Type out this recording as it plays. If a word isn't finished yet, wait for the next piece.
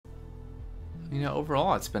You know,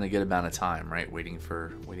 overall, it's been a good amount of time, right? Waiting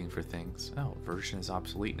for things. Oh, version is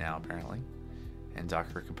obsolete now, apparently. And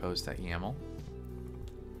Docker compose.yaml.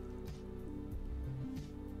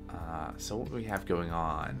 So what do we have going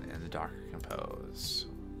on in the Docker compose?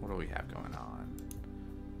 What do we have going on?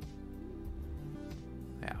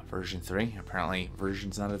 Yeah, version 3. Apparently,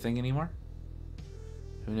 version's not a thing anymore.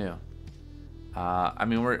 Who knew? I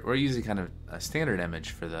mean, we're using kind of a standard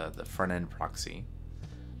image for the front end proxy,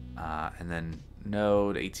 and then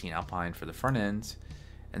Node 18 Alpine for the front end,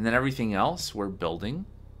 and then everything else we're building.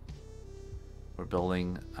 We're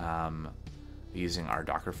building using our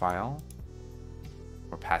Docker file.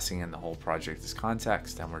 We're passing in the whole project as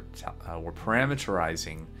context, and we're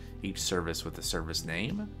parameterizing each service with the service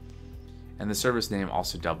name, and the service name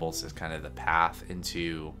also doubles as kind of the path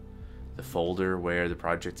into the folder where the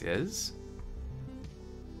project is.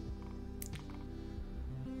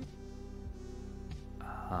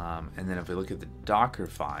 And then if we look at the Docker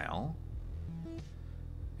file,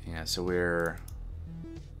 yeah, so we're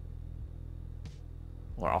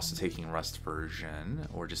also taking Rust version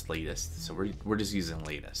or just latest. So we're just using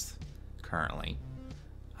latest currently,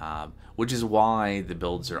 which is why the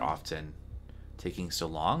builds are often taking so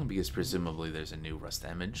long, because presumably there's a new Rust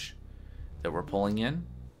image that we're pulling in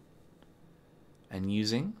and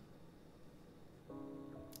using.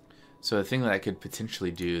 So the thing that I could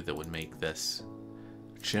potentially do that would make this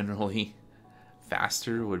generally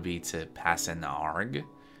faster would be to pass in the arg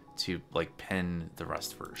to like pin the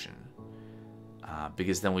Rust version,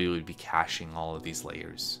 because then we would be caching all of these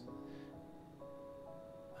layers.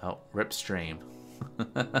 Oh, rip stream.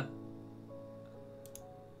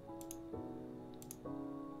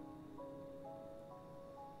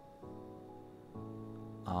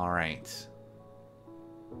 All right.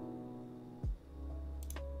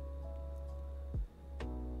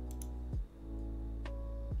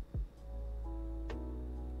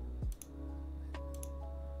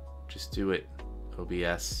 Just do it,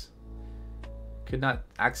 OBS. Could not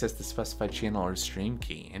access the specified channel or stream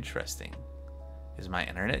key. Interesting. Is my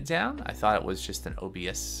internet down? I thought it was just an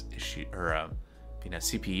OBS issue, or a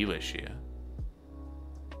CPU issue.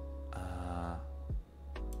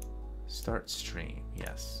 Start stream,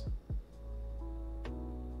 yes.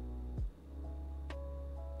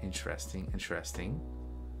 Interesting, interesting.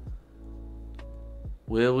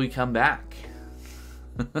 Will we come back?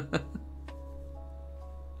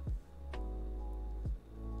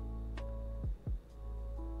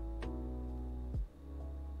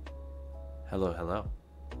 Hello, hello.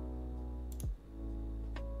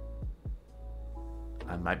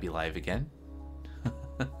 I might be live again.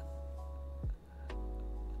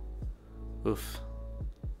 Oof.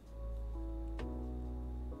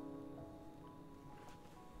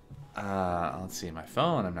 Let's see, my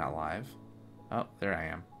phone, I'm not live. Oh, there I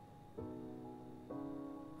am.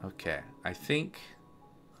 Okay, I think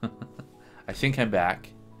I think I'm back.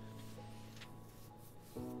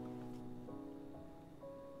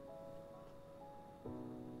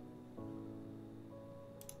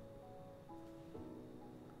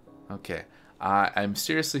 Okay, I'm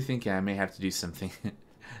seriously thinking I may have to do something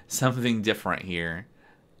something different here.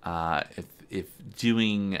 If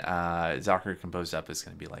doing Docker Compose up is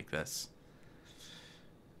going to be like this.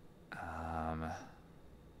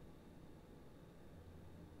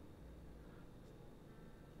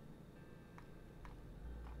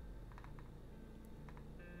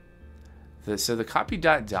 So the copy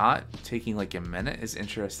dot taking like a minute is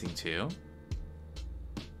interesting too.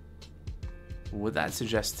 What that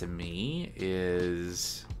suggests to me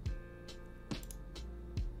is...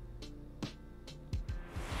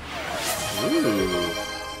 Ooh.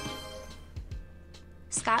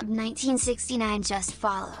 Scott 1969 just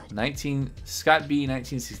followed. Scott B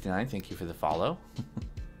 1969, thank you for the follow.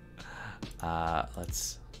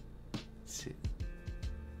 Let's see.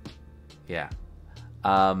 Yeah.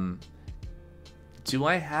 Do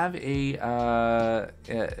I have a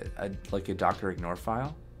like a Docker ignore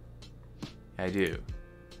file? I do.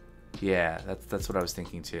 Yeah, that's what I was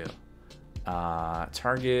thinking too.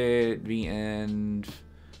 Target vend.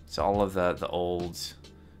 So all of the old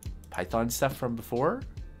Python stuff from before.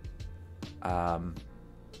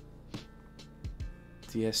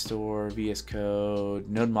 DS Store, VS Code,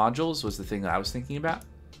 Node modules was the thing that I was thinking about.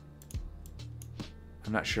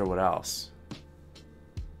 I'm not sure what else.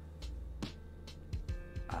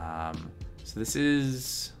 So this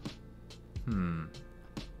is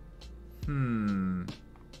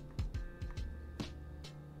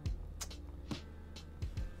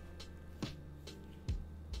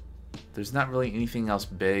there's not really anything else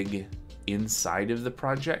big inside of the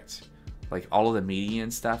project. Like all of the media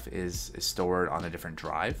and stuff is stored on a different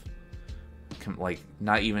drive. like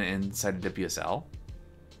not even inside of WSL.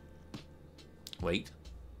 Wait.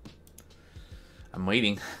 I'm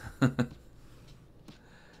waiting.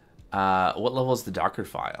 What level is the Docker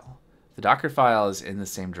file? The Docker file is in the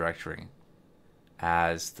same directory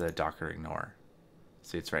as the Docker ignore.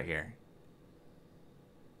 See, it's right here.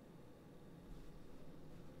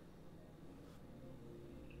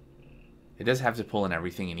 It does have to pull in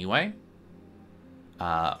everything anyway.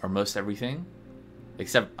 Or most everything.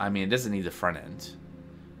 Except, I mean, it doesn't need the front end.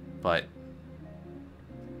 But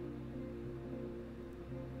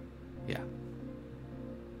yeah.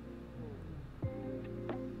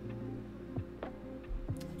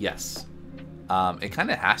 Yes. It kind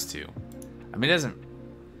of has to. I mean, it doesn't.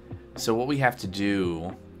 So what we have to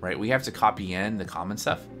do, right? We have to copy in the common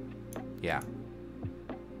stuff. Yeah.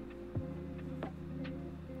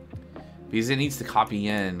 Because it needs to copy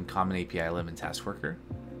in common API lib and task worker.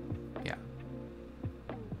 Yeah.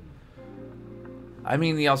 I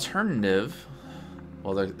mean, the alternative.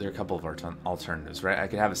 Well, there are a couple of alternatives, right? I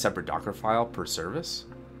could have a separate Docker file per service.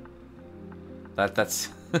 That's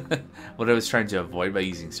what I was trying to avoid by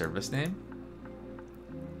using service name.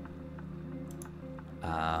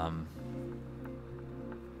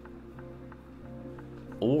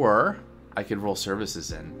 Or I could roll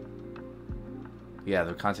services in. Yeah,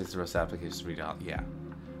 the context of REST applications read out. Yeah,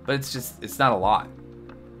 but it's not a lot.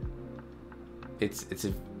 It's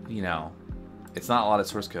a, you know, it's not a lot of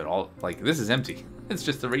source code. All like this is empty. It's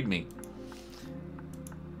just the README.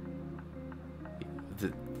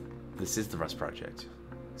 This is the Rust project.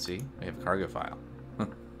 See, we have a cargo file.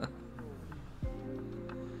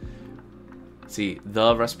 See,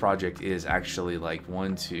 the Rust project is actually like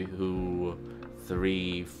 1, 2,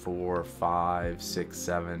 3, 4, 5, 6,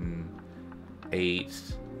 7,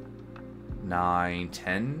 8, 9,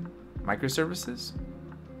 10 microservices.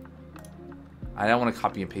 I don't want to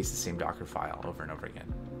copy and paste the same Docker file over and over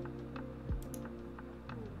again.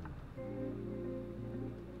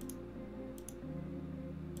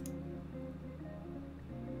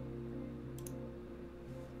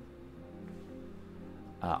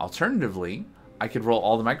 Alternatively, I could roll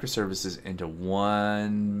all the microservices into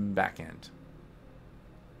one backend.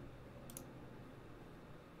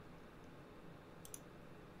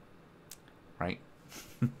 Right?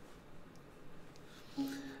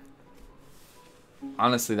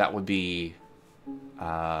 Honestly, that would be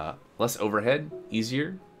less overhead,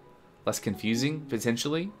 easier, less confusing,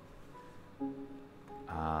 potentially.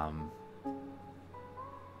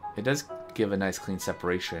 It does give a nice clean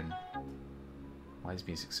separation. Why is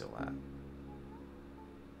music so loud?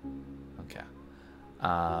 Okay.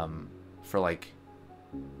 For like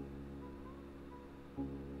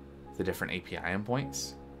the different API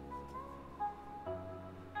endpoints.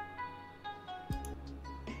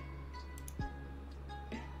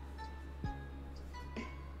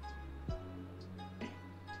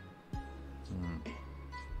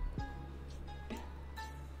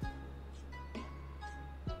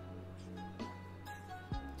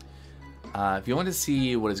 If you want to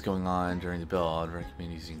see what is going on during the build, I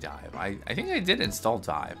recommend using Dive. I think I did install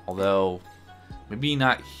Dive, although maybe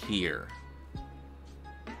not here.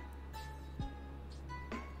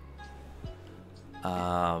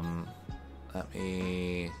 Let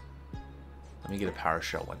me get a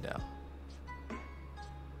PowerShell window.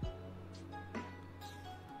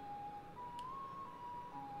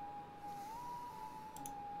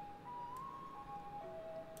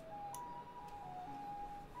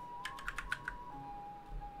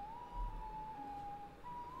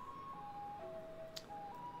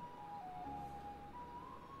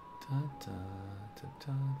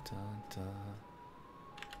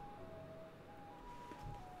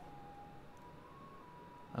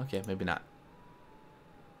 Okay, maybe not.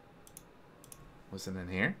 Was it in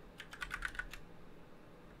here?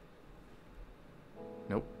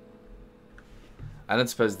 Nope. I don't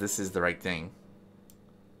suppose this is the right thing.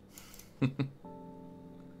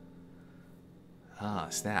 Ah,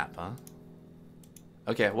 snap, huh?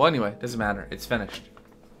 Okay, well anyway, doesn't matter. It's finished.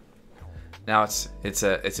 Now it's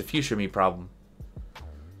a future me problem.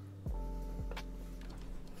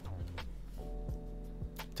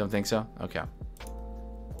 Don't think so? Okay.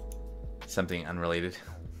 Something unrelated.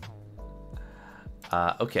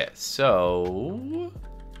 Okay, so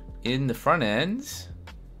in the front end,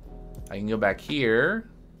 I can go back here.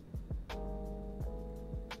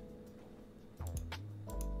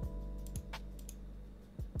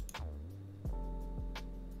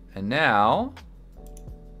 And now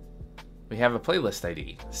we have a playlist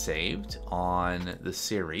ID saved on the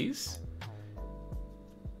series.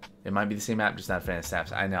 It might be the same app, just not advanced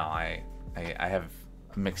apps. I know, I have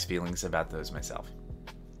mixed feelings about those myself.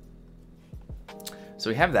 So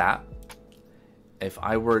we have that. If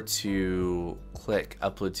I were to click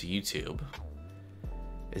upload to YouTube,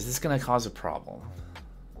 is this going to cause a problem?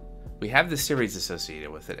 We have the series associated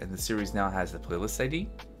with it, and the series now has the playlist ID.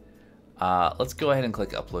 Let's go ahead and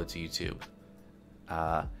click upload to YouTube.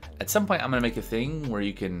 At some point, I'm going to make a thing where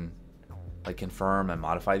you can like confirm and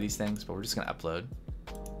modify these things, but we're just going to upload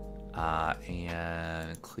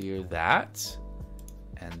and clear that,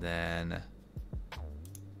 and then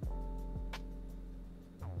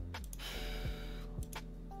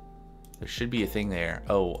there should be a thing there.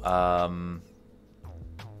 Oh,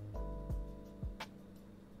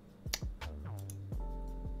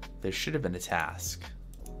 there should have been a task.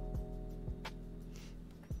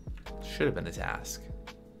 Should have been a task.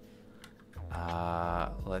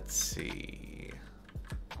 Let's see.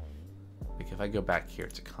 Like if I go back here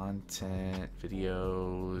to content,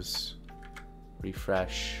 videos,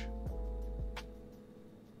 refresh.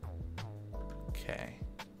 Okay.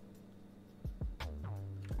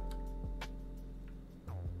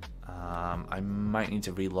 I might need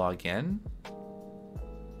to relog in.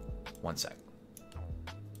 One sec.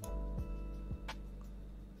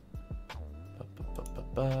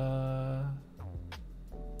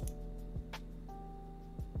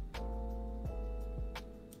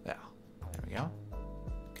 Yeah, there we go.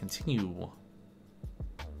 Continue.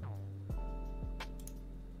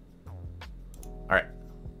 All right.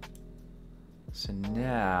 So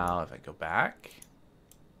now if I go back,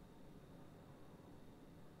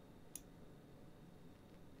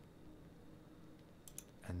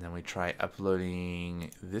 and then we try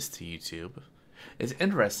uploading this to YouTube. It's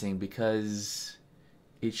interesting because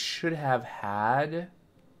it should have had,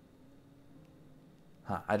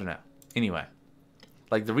 I don't know. Anyway,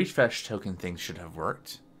 like the refresh token thing should have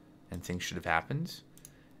worked and things should have happened.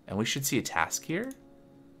 And we should see a task here.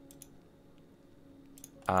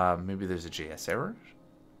 Maybe there's a JS error.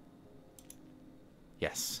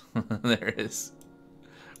 Yes, there is.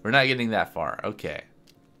 We're not getting that far. Okay.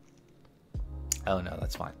 Oh no,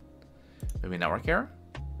 that's fine. Maybe a network error?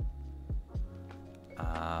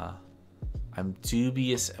 I'm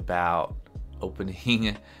dubious about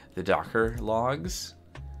opening the Docker logs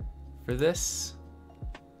for this.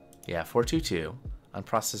 Yeah, 422,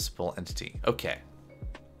 unprocessable entity. Okay.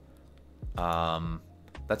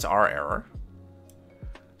 That's our error.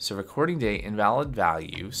 So recording date, invalid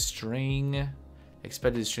value, string,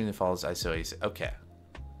 expected string that follows ISO 86. Okay,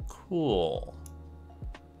 cool.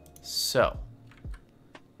 So,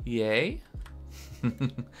 yay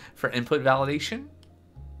for input validation.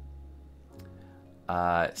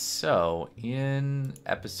 So in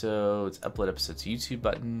episodes, upload episodes to YouTube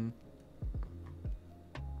button.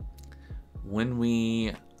 When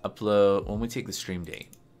we upload, when we take the stream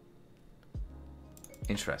date.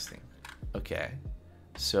 Interesting. Okay.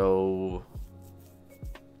 So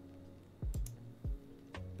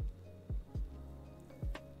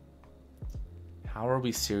how are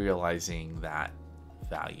we serializing that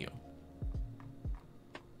value?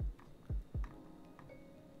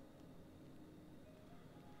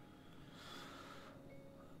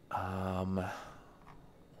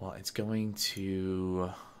 Well, it's going to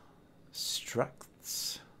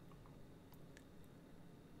structs,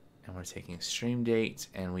 and we're taking stream date,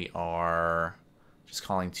 and we are just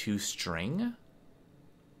calling toString.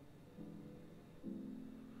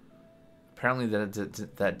 Apparently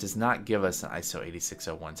that does not give us an ISO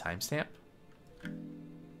 8601 timestamp.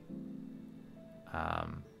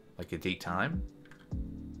 Like a date time.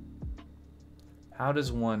 How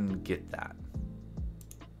does one get that?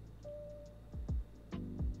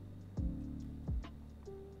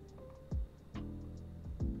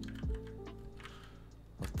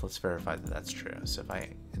 Let's verify that that's true. So if I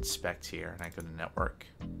inspect here and I go to network,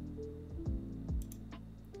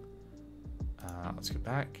 let's go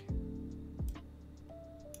back.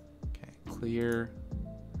 Okay, clear,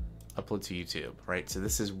 upload to YouTube, right? So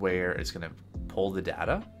this is where it's going to pull the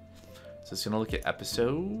data. So it's going to look at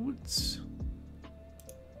episodes.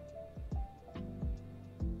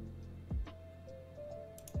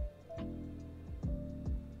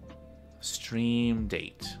 Stream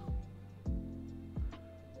date.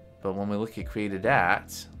 But when we look at created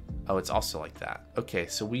at, oh, it's also like that. Okay,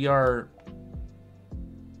 so we're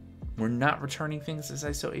not returning things as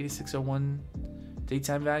ISO 8601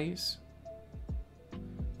 datetime values.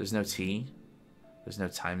 There's no T. There's no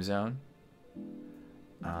time zone.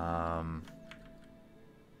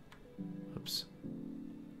 Oops.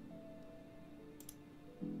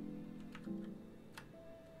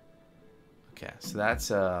 Okay, so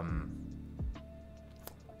that's a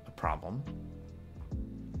problem.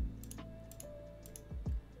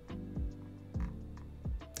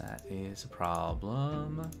 That is a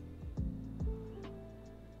problem.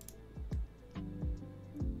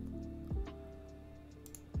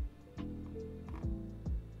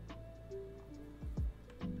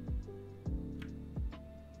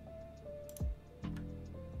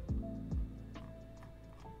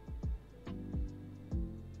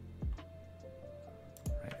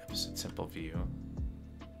 Right, episode simple view.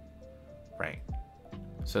 Right.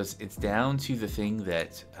 So it's down to the thing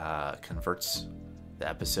that converts the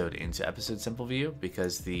episode into episode simple view,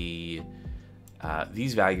 because these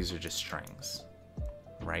values are just strings,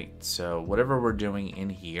 right? So whatever we're doing in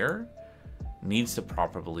here needs to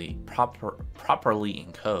properly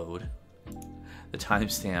encode the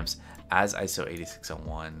timestamps as ISO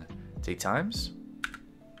 8601 date times.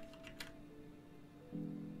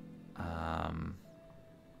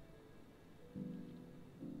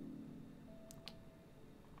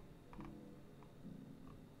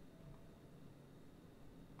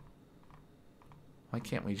 Why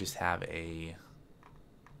can't we just have a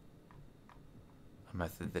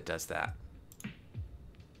method that does that?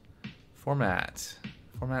 Format.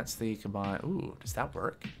 Format's the combine. Ooh, does that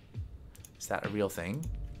work? Is that a real thing?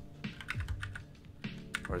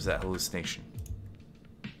 Or is that hallucination?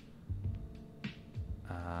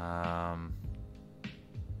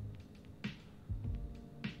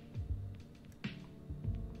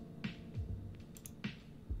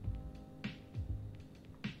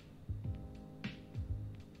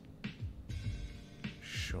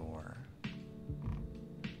 Sure.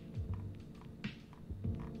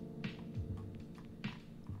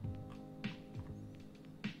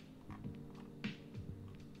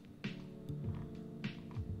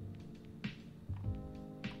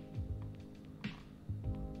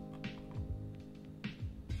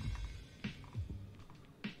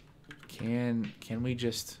 Can we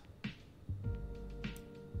just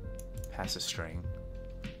pass a string?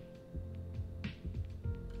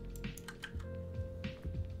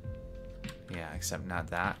 Yeah, except not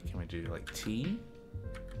that. Can we do like T?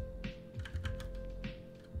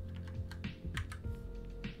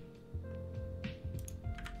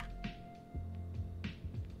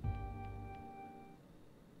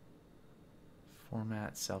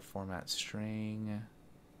 Format, self-format string.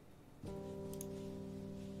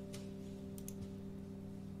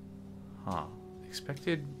 Huh.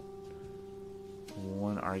 Expected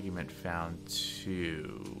one argument found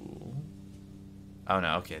two. Oh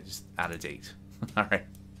no, okay, just out of date. All right.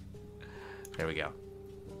 There we go.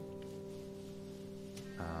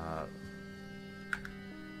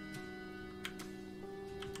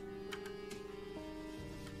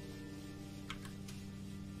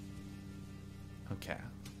 Okay.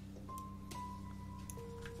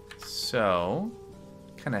 So,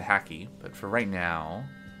 kind of hacky, but for right now,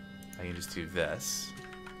 I can just do this.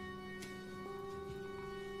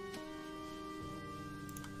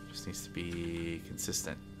 Just needs to be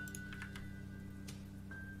consistent.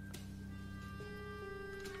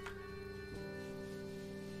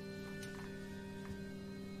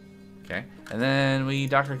 Okay, and then we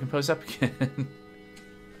Docker compose up again.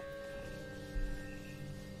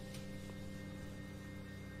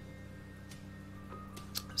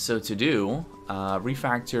 So to do,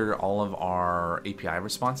 refactor all of our API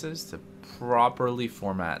responses to properly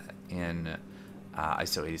format in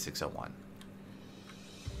ISO 8601.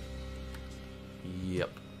 Yep.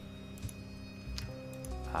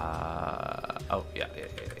 Oh, yeah.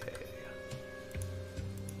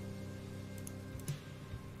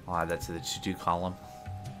 I'll add that to the to-do column.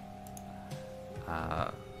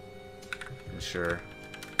 Ensure.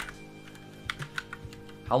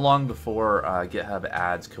 How long before GitHub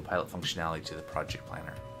adds Copilot functionality to the project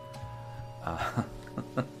planner?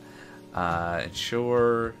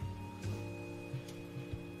 Ensure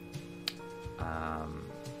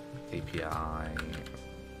API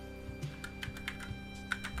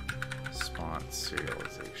response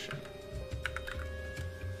serialization.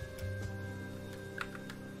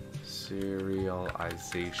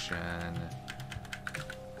 Serialization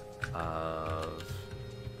of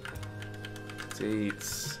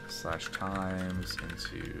dates / times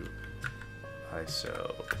into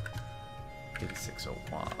ISO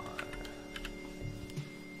 8601.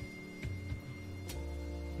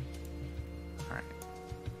 All right.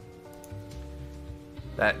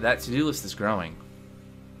 That to-do list is growing.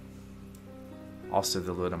 Also,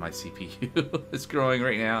 the load on my CPU is growing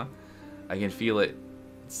right now. I can feel it.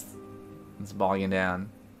 It's bogging down.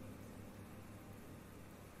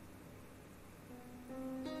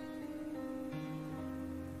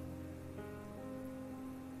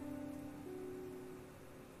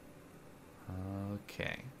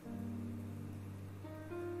 Okay.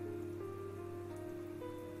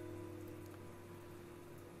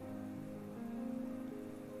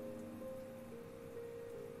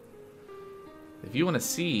 if you want to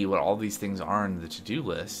see what all these things are in the to-do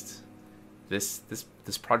list, this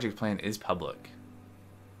project plan is public.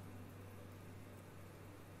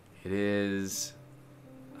 It is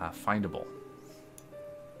findable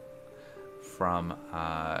from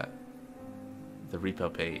the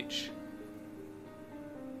repo page.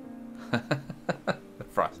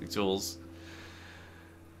 Frosty Tools.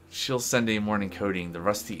 Chill Sunday morning coding, the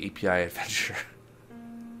rusty API adventure.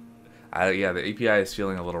 Yeah, the API is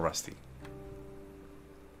feeling a little rusty.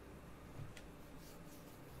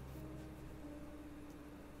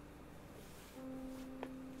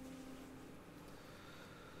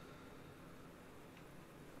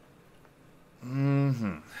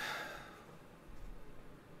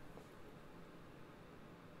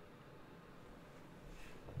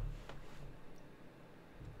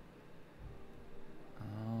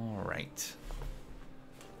 All right.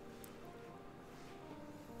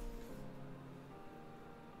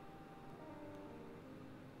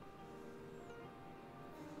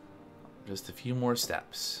 Just a few more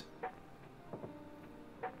steps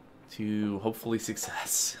to hopefully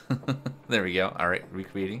success. There we go. All right,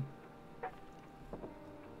 recreating.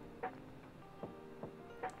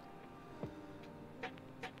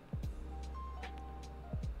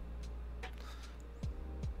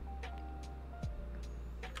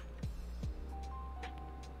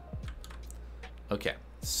 Okay,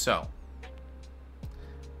 so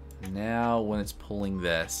now when it's pulling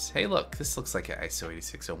this, hey look, this looks like an ISO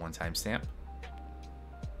 8601 timestamp.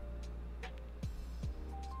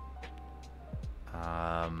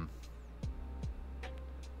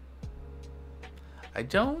 I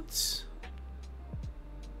don't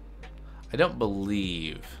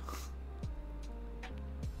believe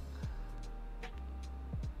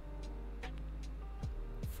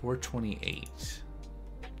 .428.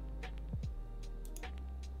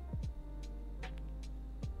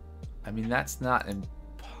 I mean, that's not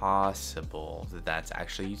impossible that that's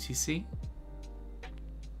actually UTC.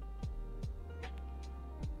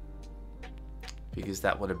 Because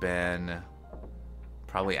that would have been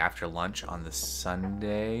probably after lunch on the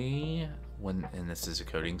Sunday and this is a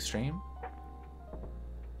coding stream.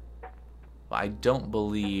 But I don't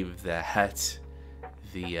believe that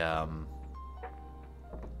the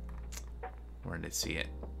where did I see it?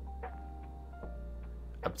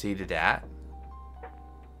 Updated at?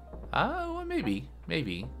 Oh, well, maybe.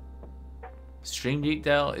 Stream date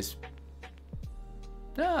though is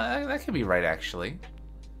no, that could be right actually.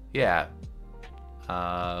 Yeah.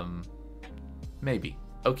 Maybe.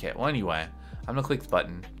 Okay, well anyway, I'm gonna click the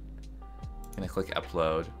button. I'm gonna click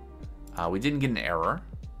upload. We didn't get an error.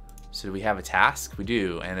 So do we have a task? We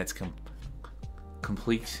do, and it's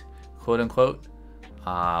complete, quote unquote,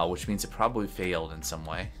 which means it probably failed in some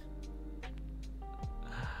way.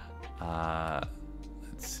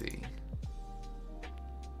 Let's see.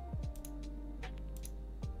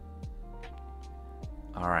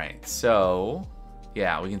 All right, so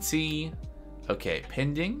yeah, we can see. Okay,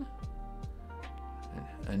 pending.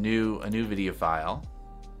 A new video file.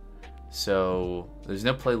 So there's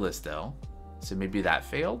no playlist though. So maybe that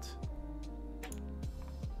failed.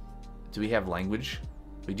 Do we have language?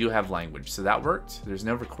 We do have language, so that worked. There's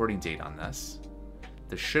no recording date on this.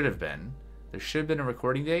 There should have been. There should have been a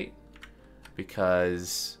recording date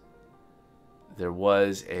because there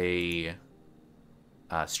was a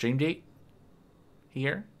stream date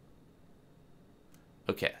here.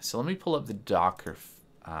 Okay, so let me pull up the Docker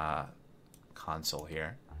console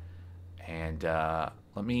here, and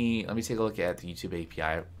let me take a look at the YouTube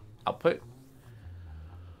API output.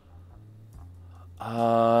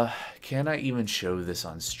 Can I even show this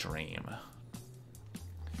on stream?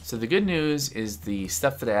 So the good news is the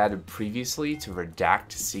stuff that I added previously to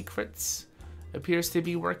redact secrets appears to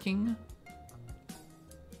be working.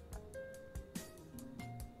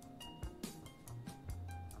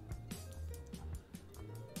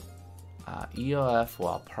 EOF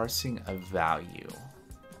while parsing a value.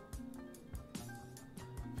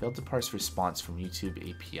 Failed to parse response from YouTube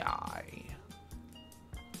API.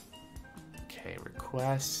 Okay,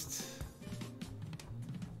 request.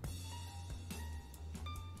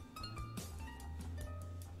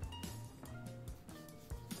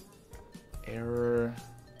 Error.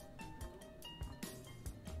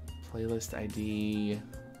 Playlist ID.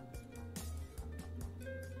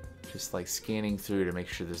 Just like scanning through to make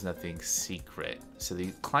sure there's nothing secret. So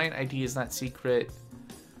the client ID is not secret.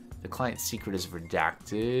 The client secret is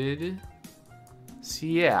redacted. So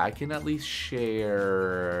yeah, I can at least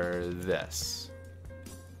share this.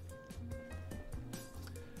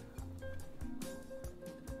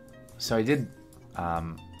 So I did,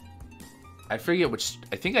 I forget which,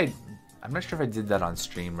 I think I I'm not sure if I did that on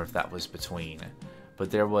stream or if that was between,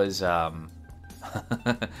 but there was some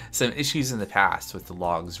issues in the past with the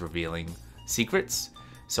logs revealing secrets.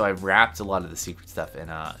 So I've wrapped a lot of the secret stuff in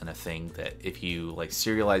a thing that if you like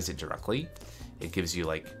serialize it directly, it gives you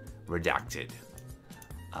like redacted.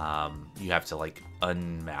 You have to like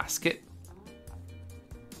unmask it.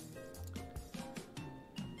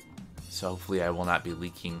 So hopefully I will not be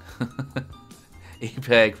leaking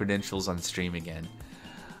API credentials on stream again.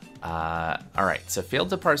 Alright, so failed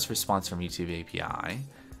to parse response from YouTube API.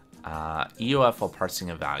 EOF while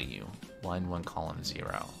parsing a value. Line 1, column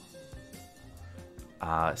 0.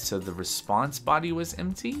 So the response body was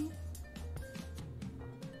empty.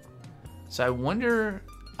 So I wonder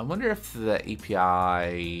if the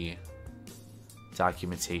API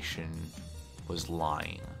documentation was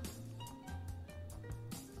lying.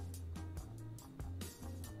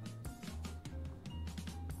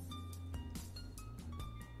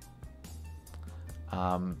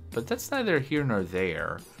 But that's neither here nor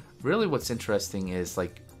there. Really what's interesting is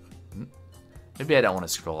like, maybe I don't want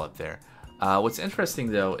to scroll up there. What's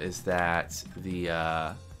interesting though is that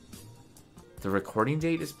the recording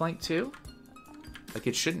date is blank too. Like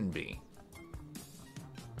it shouldn't be.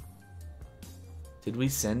 Did we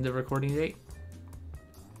send the recording date?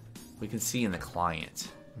 We can see in the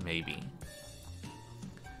client, maybe.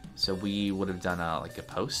 So we would have done like a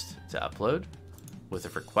post to upload with a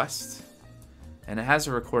request. And it has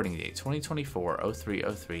a recording date,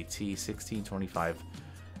 2024-0303 T1625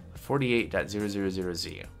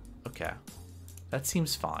 48.0000. Okay, that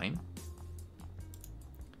seems fine.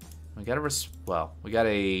 We got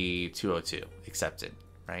a 202 accepted,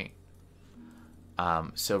 right?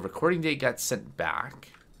 So recording date got sent back,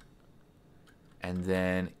 and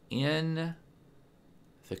then in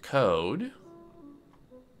the code,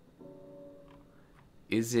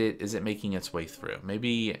 is it making its way through?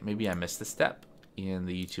 Maybe I missed a step in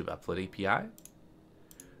the YouTube upload API.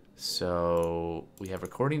 So we have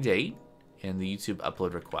recording date and the YouTube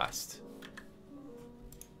upload request.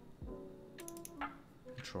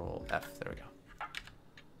 Control F, there we go.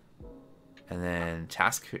 And then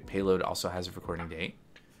task payload also has a recording date.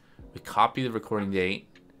 We copy the recording date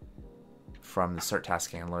from the start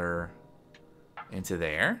task handler into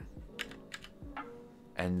there.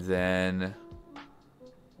 And then,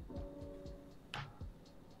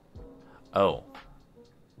 oh.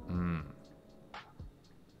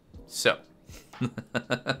 So,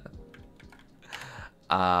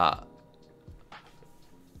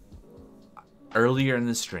 earlier in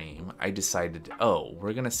the stream, I decided,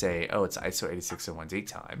 we're going to say, it's ISO 8601 date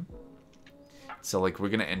time. So, like, we're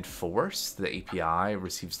going to enforce the API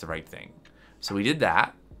receives the right thing. So we did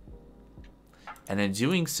that. And in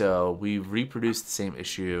doing so, we reproduced the same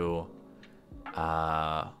issue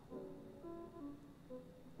from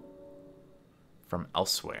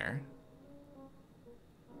elsewhere.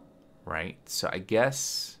 Right? So I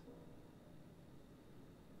guess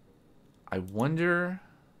I wonder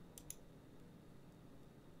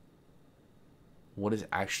what is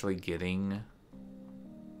actually getting.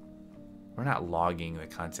 We're not logging the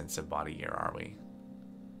contents of body here, are we?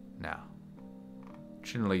 No.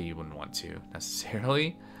 Generally, you wouldn't want to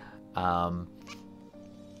necessarily. So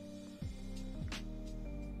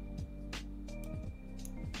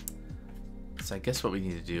I guess what we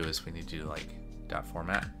need to do is we need to do like dot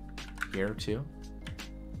format here too.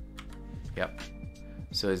 Yep.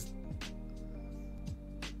 So is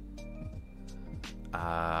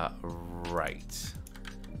right.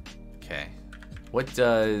 Okay. What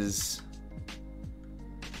does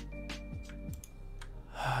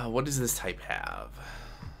this type have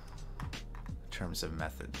in terms of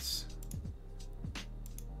methods?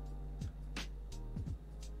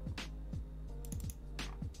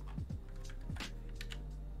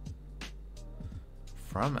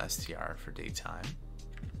 From str for datetime.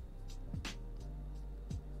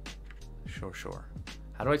 Sure.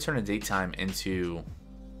 How do I turn a datetime into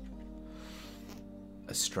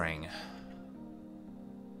a string?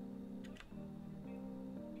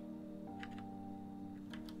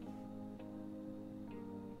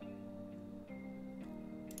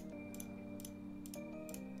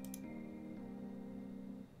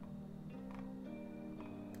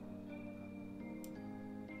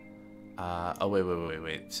 Oh,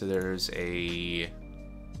 wait. So there's a...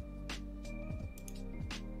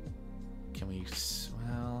 Can we...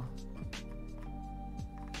 Well...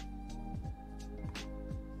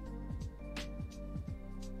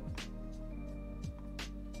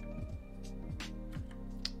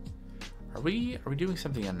 Are we doing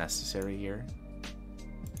something unnecessary here?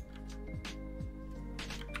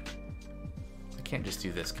 I can't just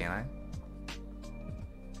do this, can I?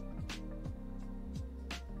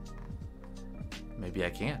 maybe I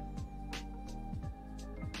can't.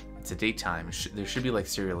 It's a daytime. There should be like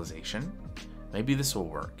serialization. Maybe this will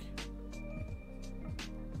work.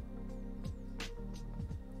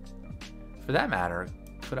 For that matter,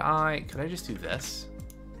 could I just do this?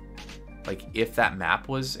 Like, if that map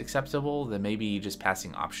was acceptable, then maybe just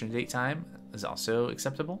passing option date time is also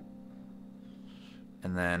acceptable.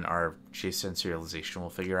 And then our JSON serialization will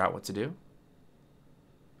figure out what to do.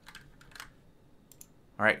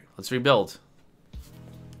 All right, let's rebuild.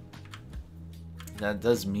 That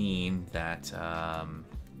does mean that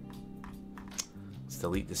let's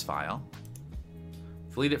delete this file.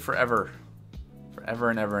 Delete it forever.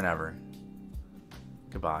 Forever and ever and ever.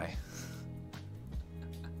 Goodbye.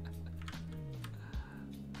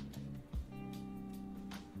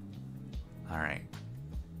 All right.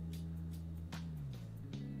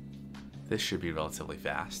 This should be relatively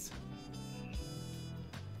fast.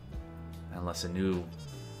 Unless a new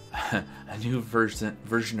a new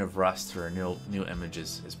version of Rust or a new image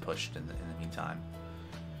is pushed in the meantime.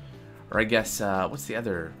 Or I guess what's the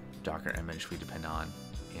other Docker image we depend on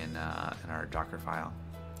in our Docker file?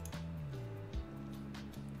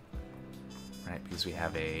 Right, because we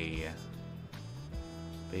have a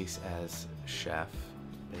base as chef,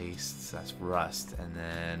 base, that's Rust, and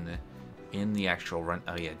then in the actual run,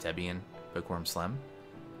 oh yeah, Debian, Bookworm Slim.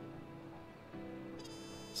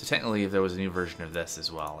 So technically, if there was a new version of this as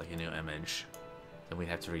well, like a new image, then we'd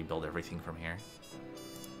have to rebuild everything from here.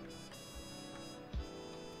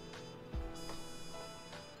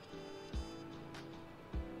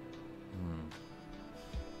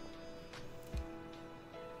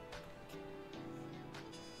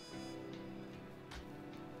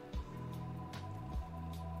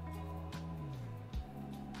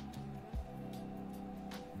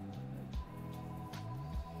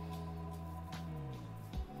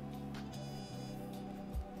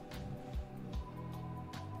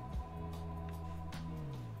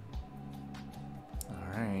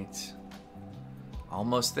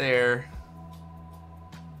 Almost there.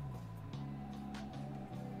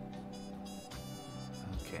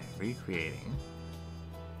 Okay, recreating.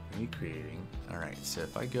 All right, so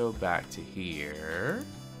if I go back to here,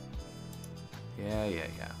 yeah. There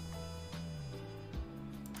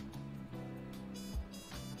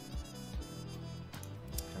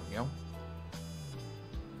we go.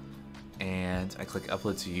 And I click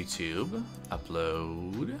upload to YouTube.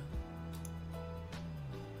 Upload.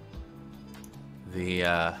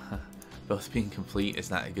 The both being complete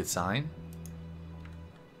is not a good sign.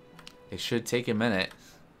 It should take a minute,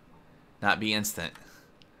 not be instant.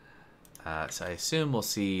 So I assume we'll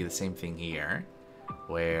see the same thing here,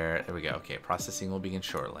 where, there we go, okay, processing will begin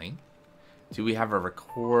shortly. Do we have a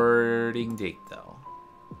recording date though?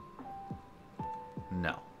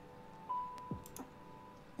 No.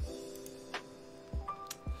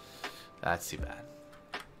 That's too bad.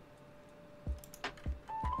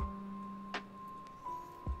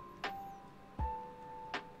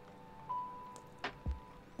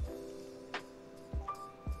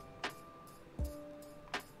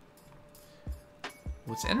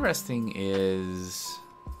 What's interesting is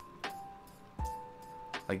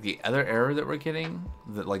like the other error that we're getting,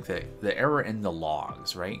 the error in the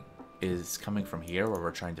logs, right, is coming from here where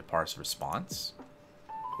we're trying to parse response.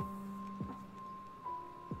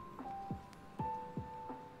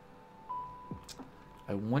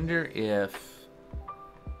 I wonder if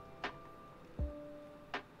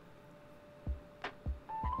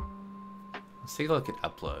let's take a look at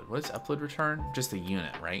upload. What does upload return? Just a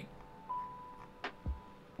unit, right?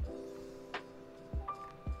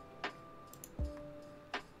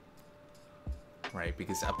 Right,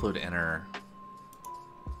 because upload enter.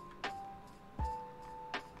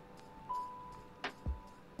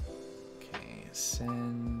 Okay,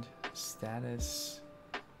 send status.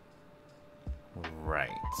 Right.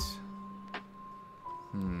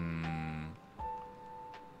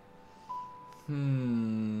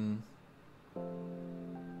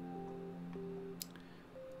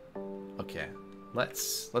 Okay,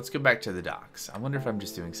 let's go back to the docs. I wonder if I'm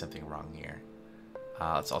just doing something wrong here.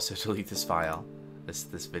 Let's also delete this file,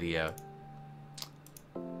 this video.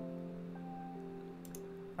 All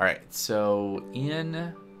right, so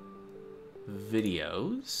in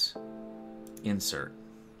videos, insert.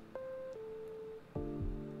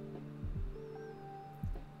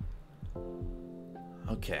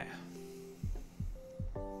 Okay.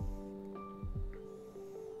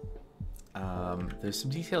 There's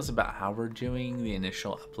some details about how we're doing the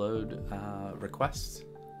initial upload requests.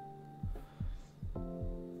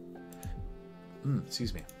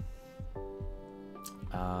 Excuse me.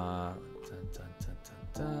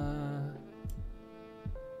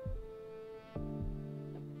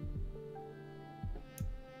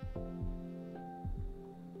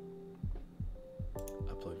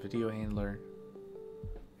 video handler.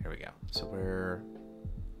 Here we go. So we're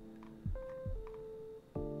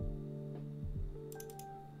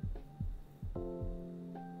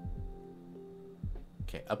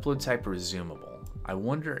okay, upload type resumable. I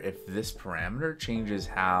wonder if this parameter changes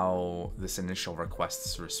how this initial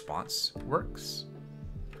request's response works.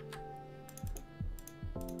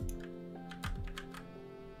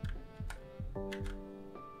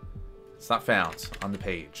 It's not found on the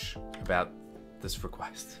page about this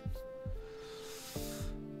request.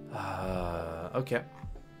 Okay.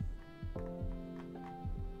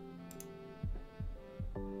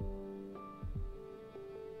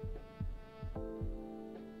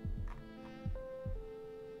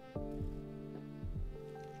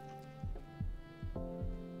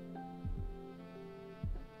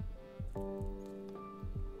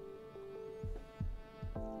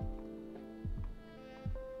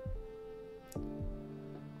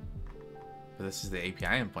 But this is the API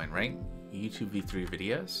endpoint, right? YouTube v3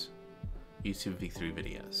 videos. YouTube v3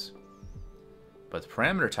 videos. But the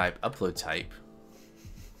parameter type, upload type,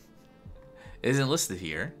 isn't listed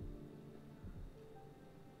here.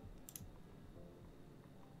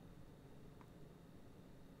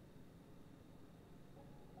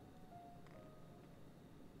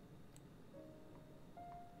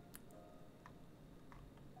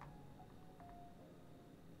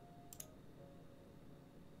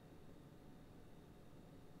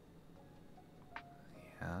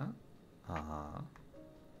 Yeah.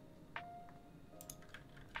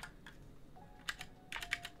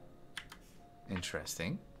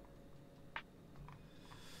 Interesting.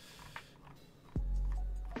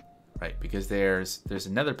 Right, because there's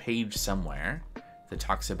another page somewhere that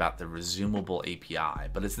talks about the resumable API,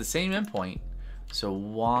 but it's the same endpoint. So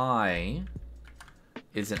why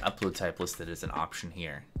is an upload type listed as an option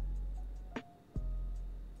here?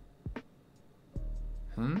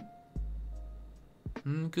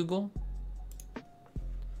 Google?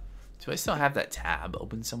 Do I still have that tab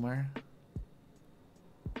open somewhere?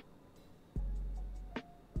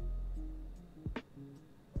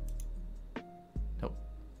 Nope.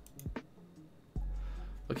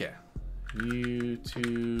 Okay.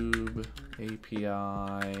 YouTube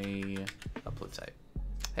API upload type.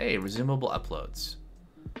 Hey, resumable uploads.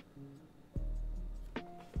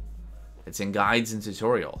 It's in guides and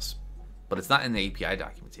tutorials, but it's not in the API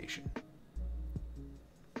documentation.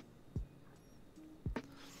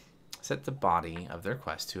 Set the body of the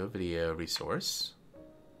request to a video resource.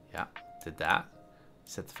 Yeah, did that.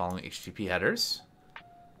 Set the following HTTP headers.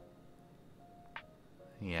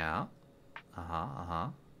 Yeah.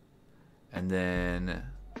 And then,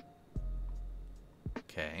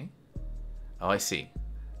 okay. Oh, I see.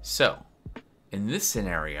 So, in this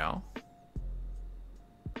scenario,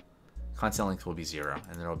 content length will be 0,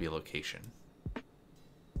 and there will be a location.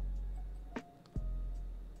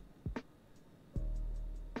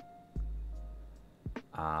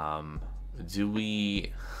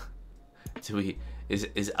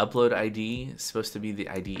 Is upload ID supposed to be the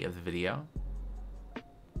ID of the video?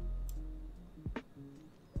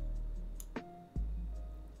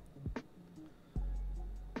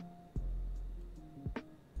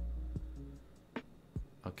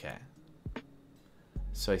 Okay.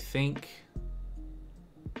 So I think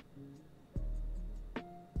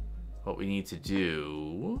what we need to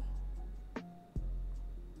do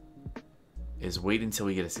is wait until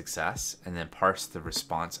we get a success and then parse the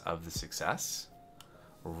response of the success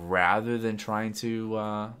rather than trying to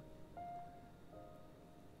I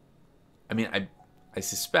mean, I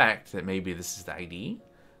suspect that maybe this is the ID,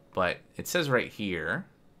 but it says right here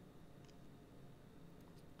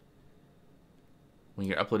when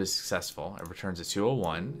your upload is successful, it returns a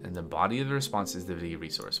 201 and the body of the response is the video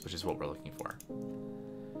resource, which is what we're looking for.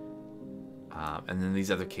 And then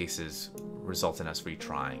these other cases result in us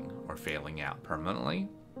retrying or failing out permanently.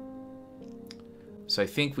 So I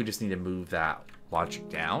think we just need to move that logic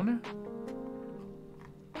down.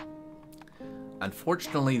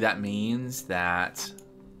 Unfortunately, that means that,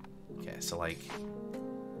 okay, so like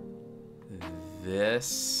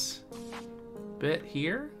this bit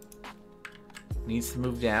here needs to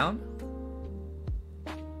move down.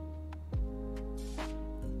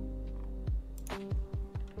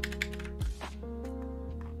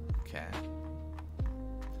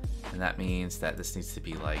 And that means that this needs to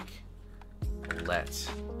be like let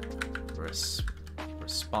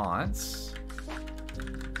response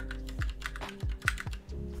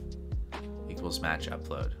equals match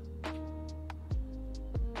upload.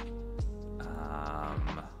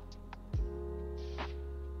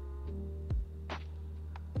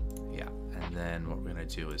 Yeah, and then what we're going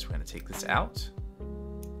to do is we're going to take this out.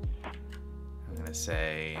 I'm going gonna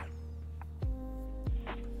say,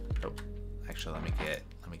 oh, actually, let me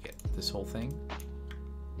get this whole thing.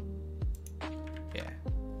 Yeah.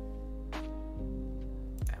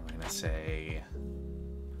 And we're gonna say,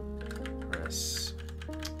 if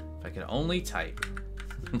I can only type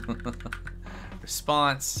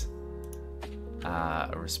response,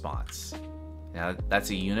 a response. Now that's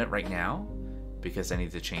a unit right now because I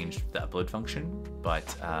need to change the upload function, but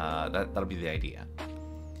that'll be the idea.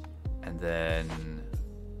 And then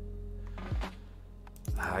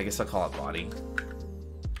I guess I'll call it body.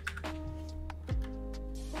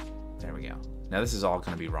 There we go. Now this is all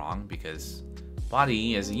going to be wrong because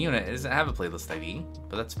body as a unit doesn't have a playlist ID,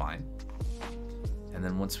 but that's fine. And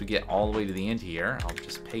then once we get all the way to the end here, I'll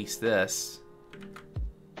just paste this.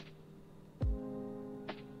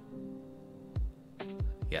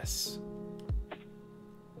 Yes.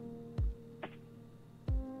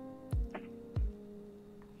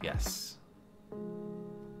 Yes.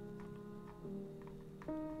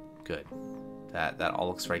 Good. That all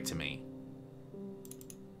looks right to me.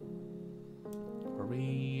 Were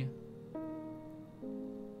we...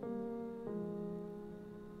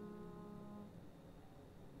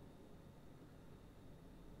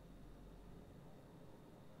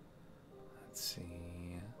 Let's see.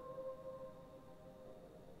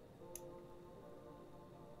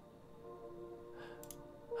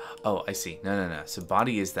 Oh, I see. No. So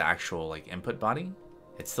body is the actual like input body.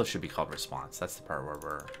 It still should be called response. That's the part where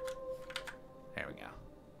we're... There we go.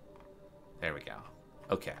 There we go.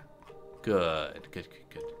 Okay. Good.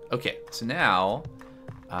 Okay, so now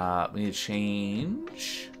we need to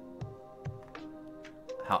change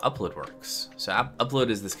how upload works. So upload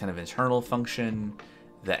is this kind of internal function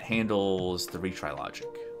that handles the retry logic.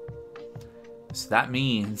 So that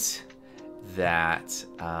means that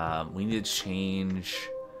we need to change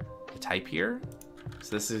the type here.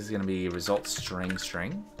 So this is going to be result string.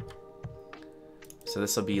 So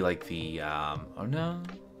this will be like the, oh no,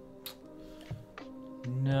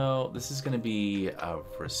 this is going to be a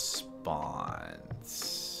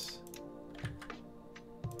response.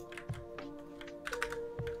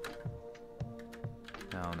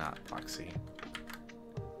 No, not proxy.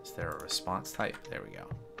 Is there a response type? There we go.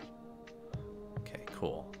 Okay,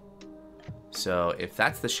 cool. So if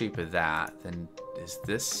that's the shape of that, then is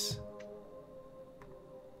this...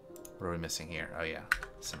 What are we missing here? Oh yeah,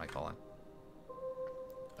 semicolon.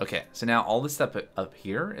 Okay, so now all this stuff up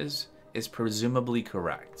here is presumably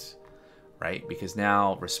correct, right? Because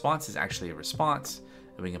now response is actually a response,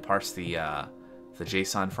 and we can parse the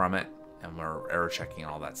JSON from it, and we're error checking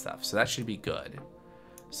all that stuff. So that should be good.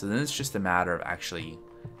 So then it's just a matter of actually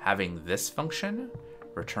having this function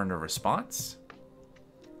return a response.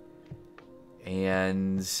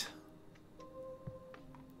 And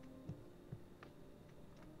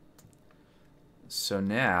so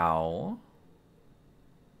now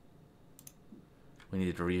we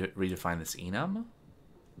need to redefine this enum.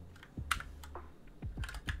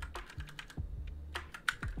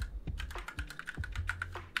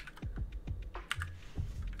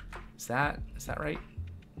 Is that right?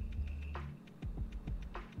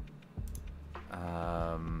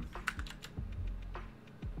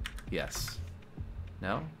 Yes.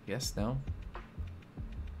 No? Yes, no?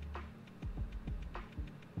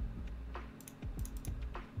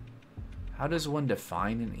 How does one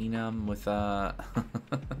define an enum with a...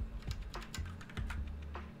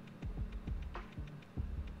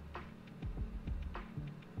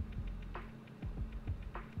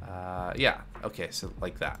 yeah, okay, so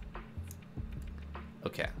like that.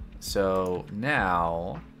 Okay, so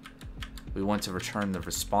now we want to return the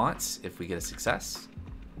response if we get a success.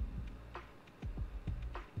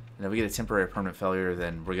 And if we get a temporary or permanent failure,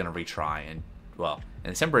 then we're going to retry. And, well,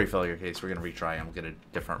 in a temporary failure case, we're going to retry and we'll get a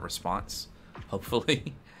different response,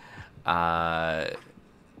 hopefully. Yeah,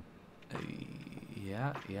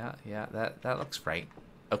 that looks right.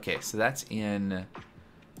 Okay, so that's in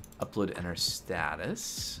upload enter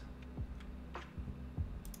status.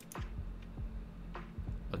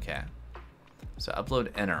 Okay, so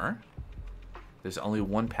upload enter. There's only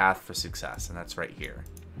one path for success, and that's right here.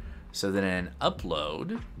 So then in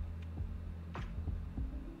upload,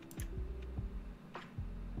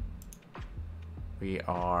 we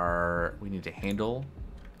need to handle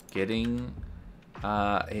getting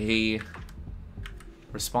a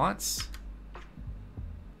response.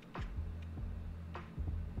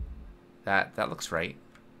 That looks right.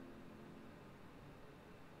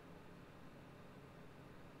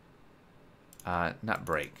 Not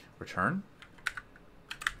break, return.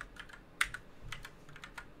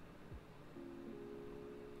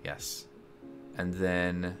 Yes. And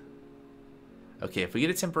then, okay, if we get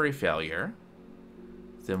a temporary failure,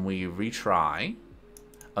 then we retry.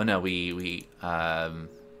 Oh no, we upload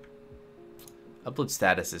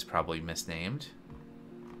status is probably misnamed.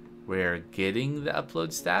 We're getting the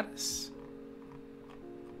upload status.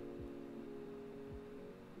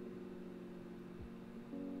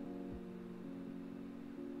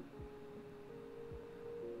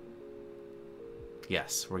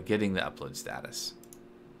 Yes, we're getting the upload status.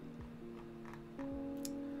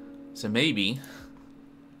 So maybe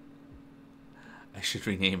I should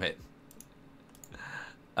rename it.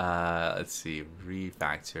 Let's see,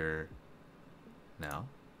 refactor. No.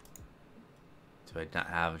 Do I not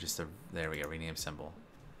have just a, there we go, rename symbol.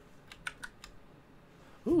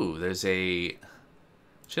 Ooh, there's a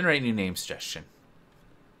generate new name suggestion.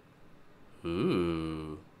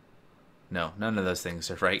 Ooh. No, none of those things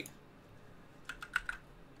are right.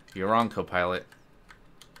 You're wrong, Copilot.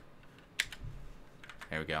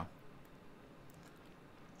 There we go.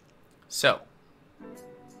 So.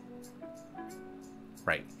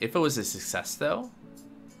 Right. If it was a success, though,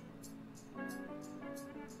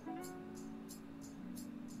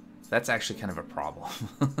 that's actually kind of a problem.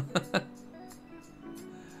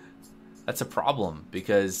 That's a problem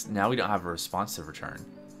because now we don't have a response to return.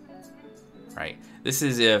 Right. This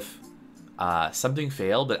is if something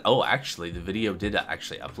failed, but oh, actually, the video did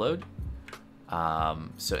actually upload.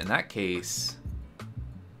 So in that case,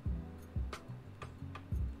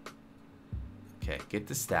 okay, get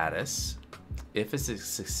the status. If it's a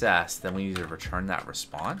success, then we need to return that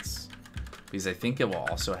response because I think it will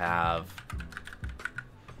also have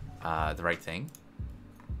the right thing.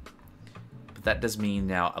 But that does mean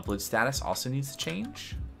now upload status also needs to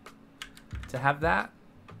change to have that.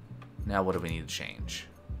 Now what do we need to change?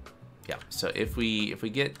 Yeah, so if we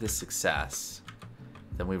get this success,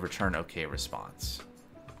 then we return OK response.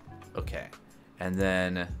 Okay, and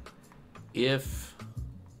then if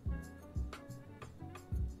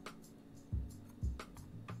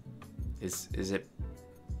is it?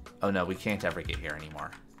 Oh no, we can't ever get here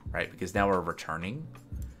anymore, right? Because now we're returning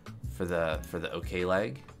for the OK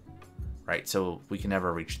leg, right? So we can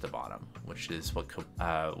never reach the bottom, which is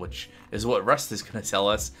what Rust is going to tell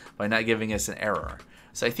us by not giving us an error.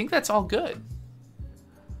 So I think that's all good,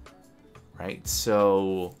 right?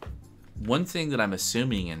 So one thing that I'm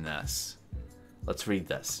assuming in this, let's read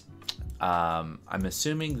this. I'm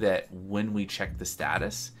assuming that when we check the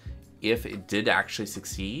status, if it did actually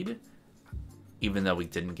succeed, even though we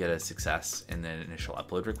didn't get a success in the initial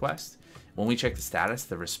upload request, when we check the status,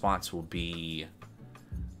 the response will be,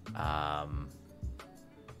 yeah,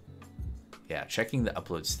 checking the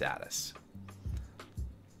upload status.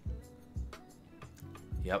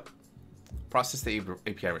 Yep. Process the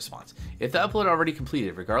API response. If the upload already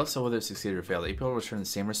completed, regardless of whether it succeeded or failed, the API will return the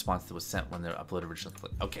same response that was sent when the upload originally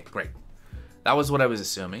completed. Okay, great. That was what I was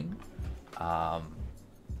assuming,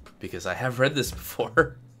 because I have read this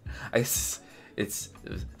before. It's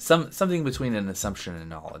something between an assumption and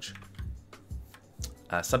knowledge.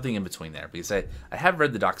 Something in between there, because I have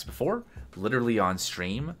read the docs before, literally on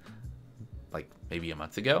stream, like maybe a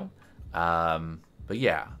month ago. But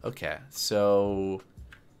yeah, okay, so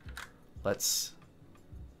let's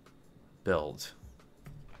build.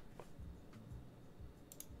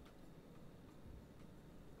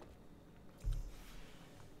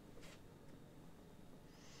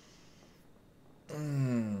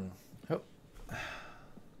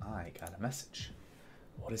 Oh, I got a message.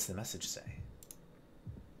 What does the message say?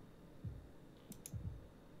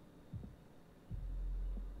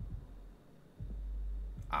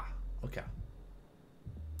 Ah, okay.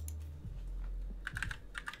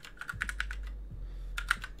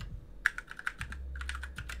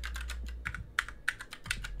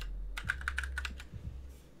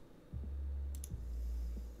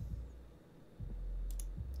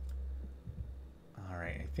 All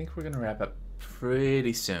right, I think we're gonna wrap up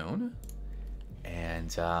pretty soon,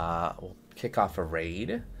 and we'll kick off a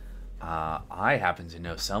raid. I happen to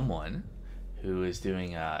know someone who is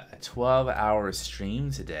doing a 12-hour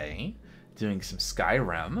stream today, doing some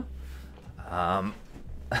Skyrim,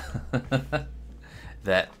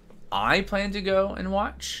 that I plan to go and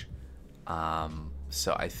watch.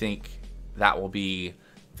 So I think that will be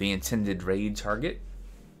the intended raid target.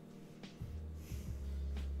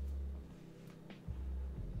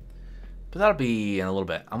 But that'll be in a little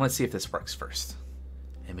bit. I'm going to see if this works first.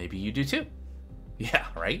 And maybe you do too. Yeah,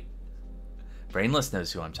 right? Brainless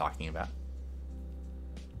knows who I'm talking about.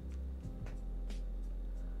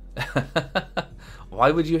 Why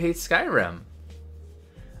would you hate Skyrim?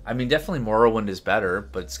 I mean, definitely Morrowind is better,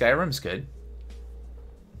 but Skyrim's good.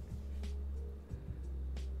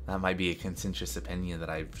 That might be a contentious opinion that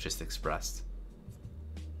I've just expressed.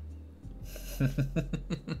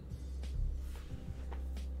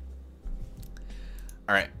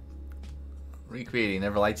 All right. Recreating.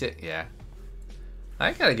 Never liked it? Yeah.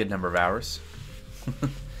 I got a good number of hours.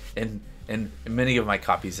 and many of my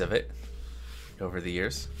copies of it over the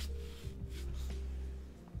years.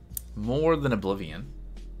 More than Oblivion.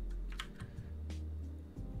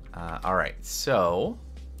 All right, so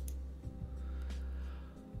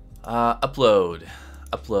upload,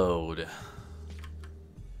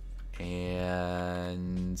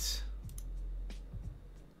 and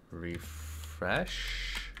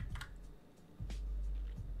refresh.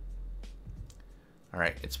 All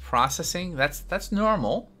right, it's processing. That's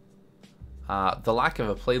normal. The lack of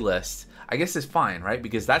a playlist, I guess, is fine, right?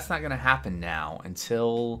 Because that's not going to happen now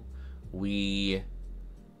until we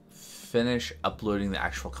finish uploading the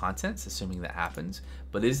actual contents, assuming that happens.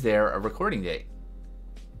 But is there a recording date?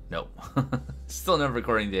 Nope. Still no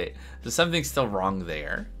recording date. So something's still wrong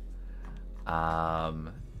there.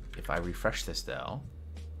 If I refresh this, though,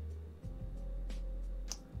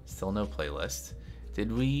 still no playlist.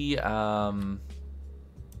 Did we... Okay,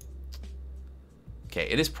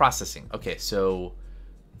 it is processing. Okay, so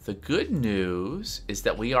the good news is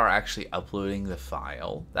that we are actually uploading the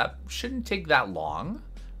file. That shouldn't take that long.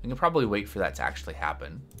 We can probably wait for that to actually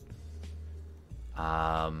happen.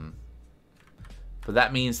 But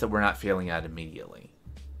that means that we're not failing out immediately.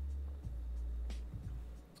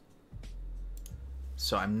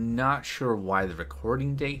 So I'm not sure why the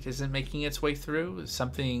recording date isn't making its way through.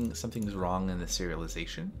 Something's wrong in the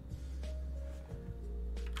serialization.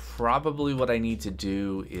 Probably what I need to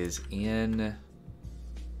do is in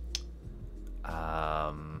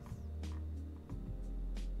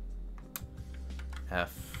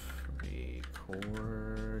F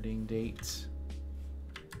recording date.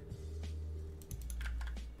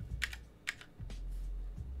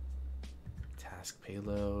 Task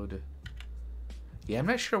payload. Yeah, I'm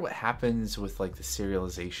not sure what happens with like the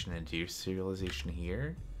serialization and deserialization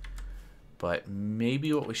here, but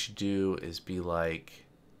maybe what we should do is be like,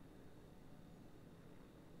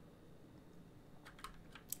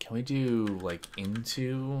 can we do like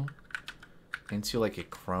into like a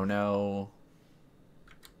chrono?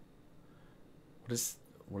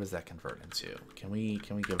 What does that convert into? Can we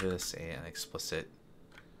give this an explicit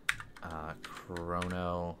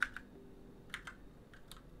chrono?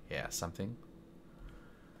 Yeah, something.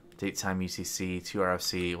 Date time UTC to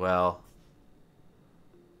RFC. Well,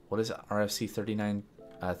 what is RFC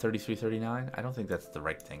 3339? I don't think that's the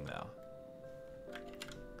right thing though.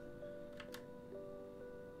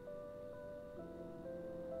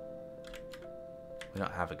 We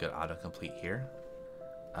don't have a good autocomplete here.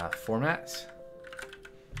 Format.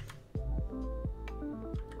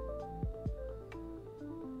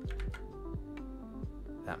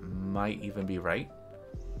 That might even be right.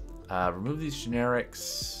 Remove these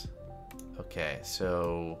generics. Okay,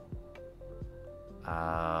 so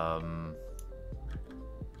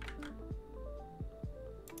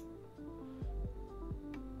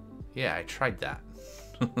yeah, I tried that.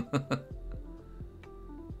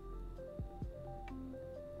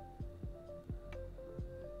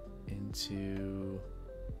 Into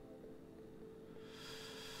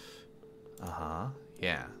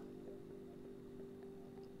yeah.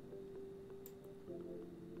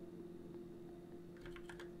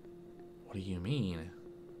 What do you mean?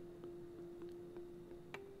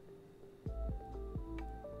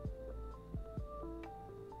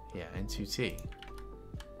 Yeah, into T.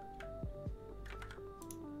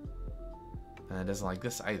 And it doesn't like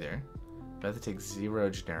this either. We have to take 0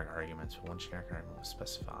 generic arguments. 1 generic argument was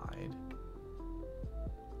specified.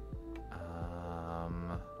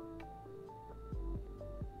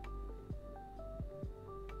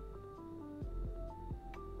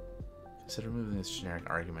 Consider moving this generic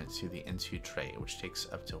argument to the into tray, which takes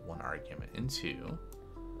up to 1 argument. Into.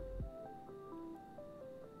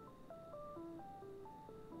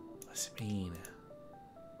 What's it mean?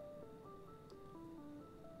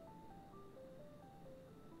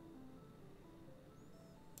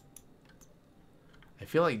 I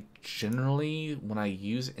feel like generally when I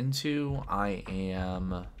use into, I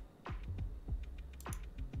am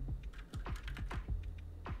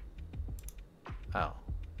oh,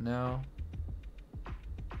 no.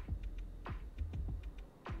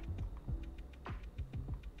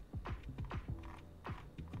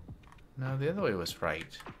 No, the other way was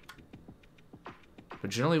right.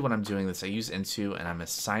 But generally when I'm doing this, I use into and I'm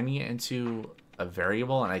assigning it into a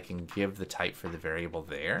variable and I can give the type for the variable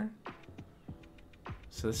there.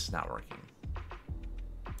 So this is not working.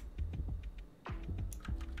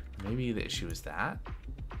 Maybe the issue is that.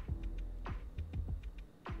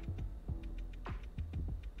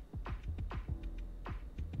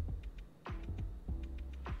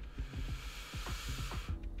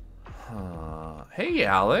 Hey,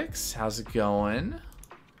 Alex. How's it going?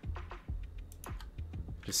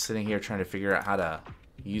 Just sitting here trying to figure out how to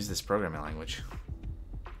use this programming language.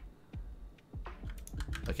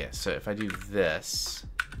 Okay, so if I do this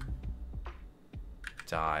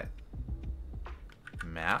dot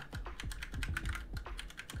map,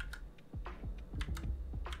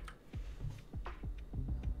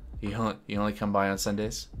 you only come by on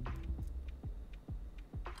Sundays?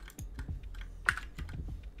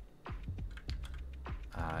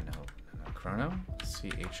 No, chrono,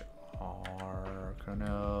 CHR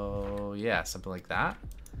chrono, yeah, something like that,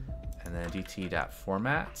 and then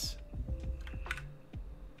dt.format.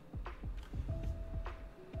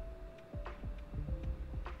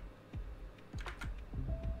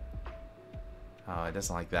 Oh, it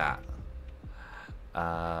doesn't like that.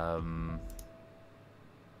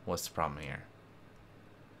 What's the problem here?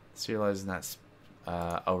 Serializing that.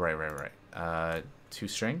 Oh, right. To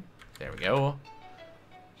string. There we go.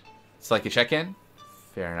 It's like a check-in.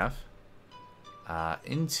 Fair enough.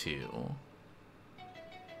 Into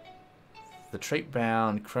the trait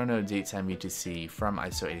bound chrono datetime UTC from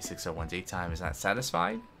ISO 8601 datetime is not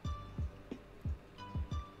satisfied.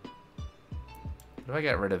 What if I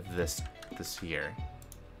get rid of this here?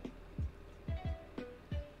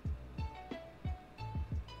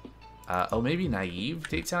 Oh, maybe naive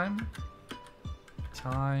datetime?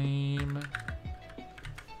 Time.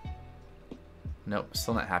 Nope,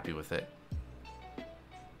 still not happy with it.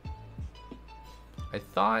 I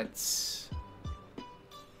thought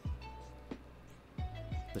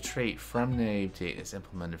the trait from naive date is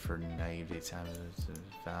implemented for naive datetime is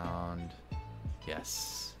found.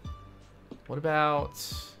 Yes. What about...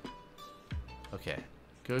 Okay,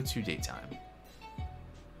 go to datetime.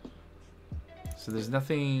 So there's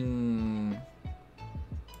nothing...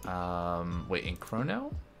 wait, in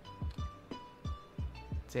chrono?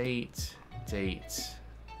 Date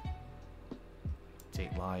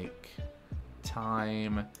like,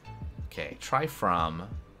 time. Okay, try from.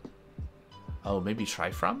 Oh, maybe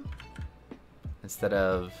try from? Instead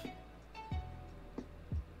of...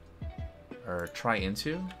 Or try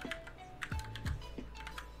into?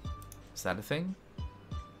 Is that a thing?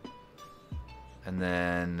 And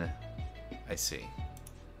then... I see.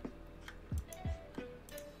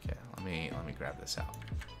 Okay, let me grab this out.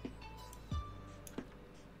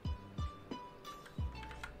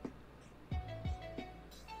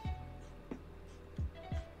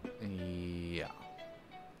 Yeah.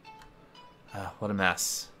 What a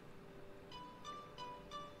mess.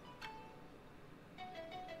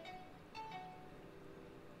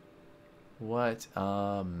 What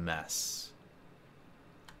a mess.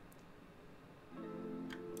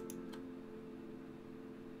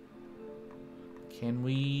 Can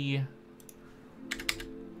we...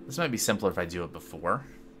 This might be simpler if I do it before.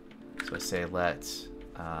 So I say let...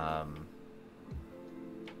 none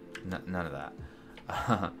of that.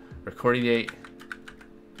 Recording date.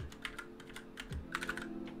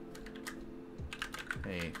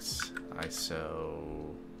 Dates.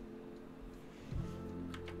 ISO.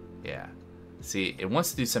 Yeah. See, it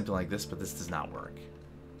wants to do something like this, but this does not work.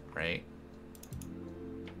 Right?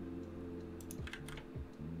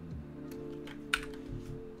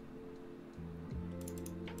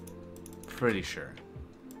 Pretty sure.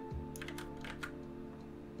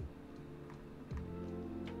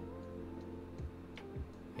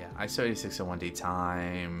 Yeah, ISO 8601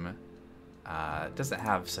 datetime doesn't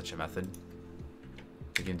have such a method.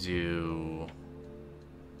 We can do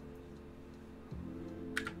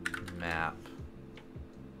map.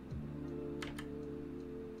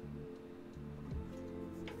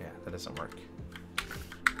 Yeah, that doesn't work.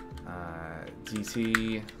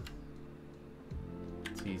 DT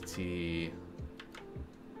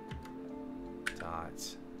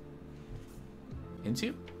dot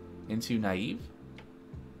into naive,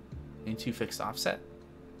 into fixed offset.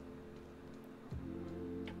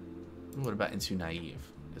 What about into naive?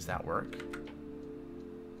 Does that work?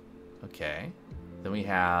 Okay, then we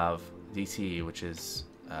have DT, which is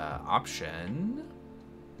option.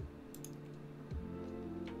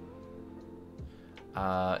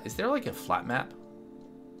 Is there like a flat map?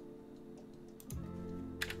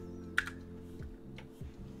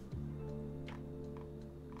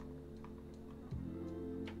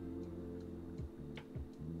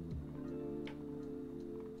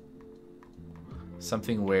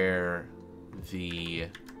 Something where the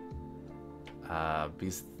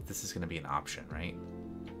because this is going to be an option, right?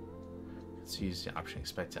 Let's use the option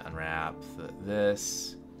expect to unwrap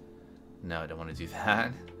this. No, I don't want to do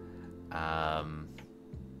that.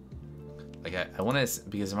 Like I want to,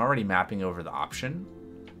 because I'm already mapping over the option,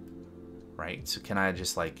 right? So can I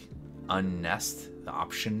just like unnest the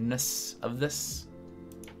optionness of this.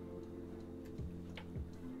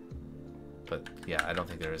 But yeah, I don't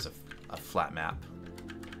think there is a flat map.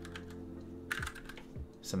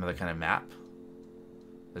 Some other kind of map.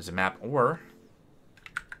 There's a map, or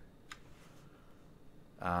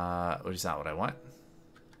which is not what I want.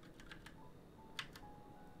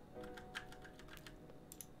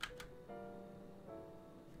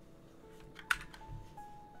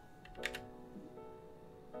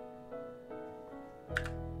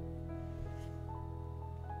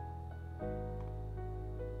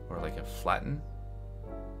 Or like a flatten.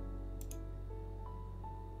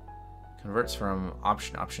 Converts from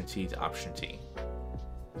option T to option T.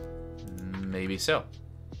 Maybe so.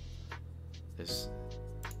 Is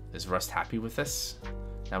Rust happy with this?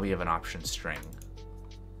 Now we have an option string.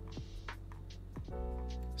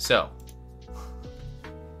 So,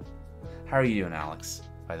 how are you doing, Alex,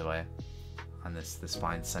 by the way, on this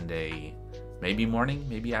fine Sunday, maybe morning,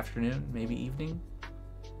 maybe afternoon, maybe evening?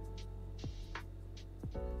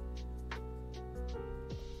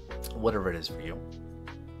 Whatever it is for you.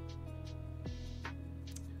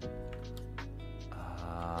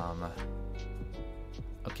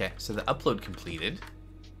 Okay, so the upload completed.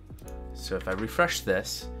 So if I refresh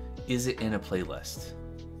this, is it in a playlist?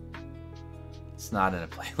 It's not in a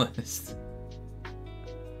playlist.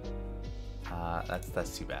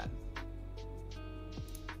 That's too bad.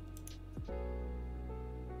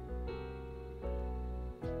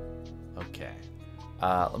 Okay,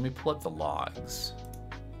 let me pull up the logs.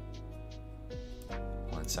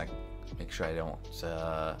 1 second. Make sure I don't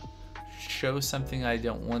show something I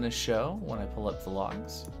don't want to show when I pull up the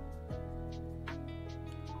logs.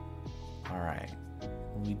 All right,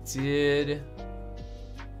 we did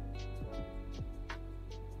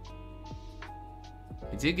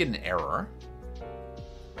get an error.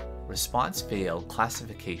 Response failed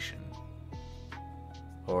classification,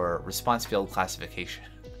 or response failed classification.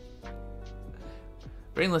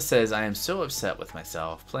 Brainless says, I am so upset with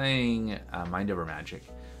myself playing Mind Over Magic.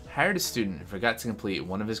 Hired a student and forgot to complete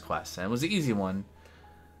one of his quests, and it was the easy one.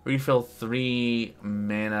 Refill 3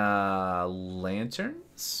 mana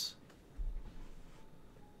lanterns?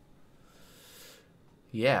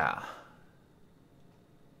 Yeah.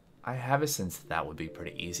 I have a sense that would be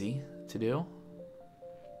pretty easy to do.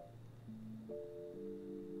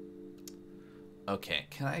 Okay,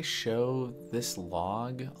 can I show this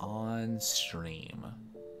log on stream?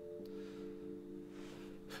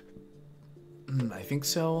 I think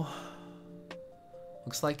so.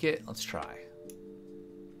 Looks like it. Let's try.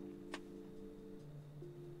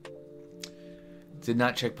 Did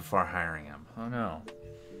not check before hiring him. Oh no.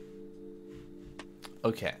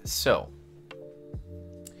 Okay, so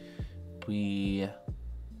we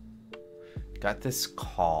got this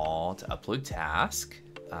call to upload task.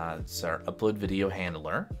 It's our upload video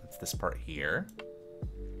handler. It's this part here.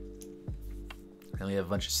 And we have a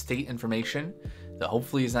bunch of state information that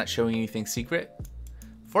hopefully is not showing anything secret.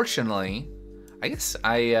 Fortunately, I guess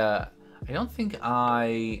I don't think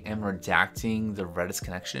I am redacting the Redis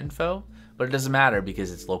connection info, but it doesn't matter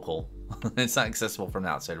because it's local. It's not accessible from the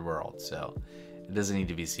outside world, so it doesn't need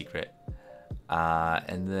to be secret.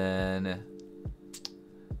 And then,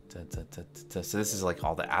 so this is like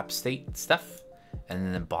all the app state stuff. And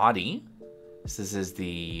then the body, so this is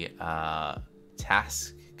the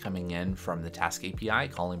task coming in from the task API,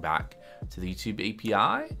 calling back to the YouTube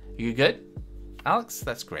API. You good, Alex?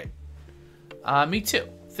 That's great. Me too.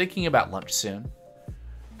 Thinking about lunch soon.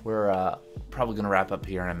 We're probably going to wrap up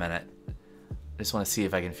here in a minute. I just want to see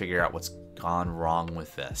if I can figure out what's gone wrong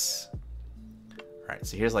with this. All right,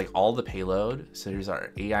 so here's like all the payload. So here's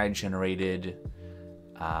our AI generated.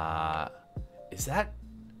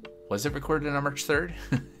 Was it recorded on March 3rd?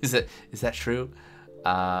 Is that true?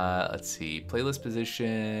 Let's see. Playlist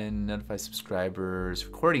position, notify subscribers,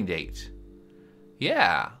 recording date.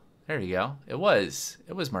 Yeah, there you go. It was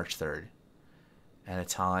March 3rd. And a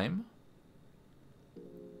time.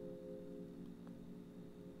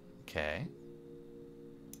 Okay.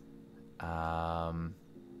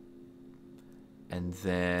 And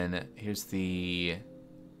then here's the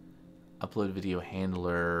upload video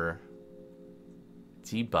handler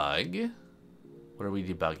debug. What are we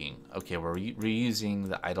debugging? Okay, we're reusing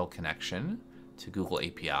the idle connection to Google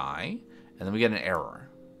API, and then we get an error.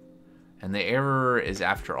 And the error is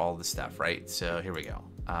after all the stuff, right? So here we go.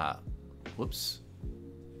 Whoops.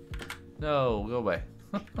 No, go away.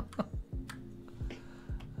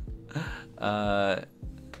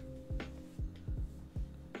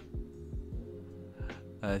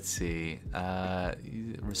 Let's see.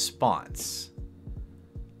 Response.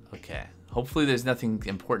 Okay. Hopefully there's nothing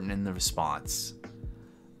important in the response.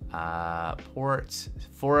 Port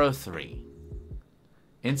 403.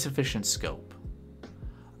 Insufficient scope.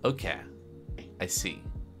 Okay, I see.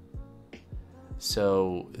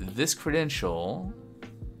 So this credential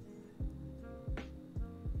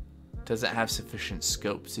doesn't have sufficient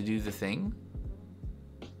scope to do the thing.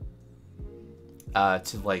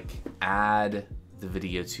 To like add the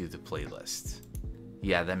video to the playlist.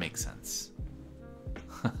 Yeah, that makes sense.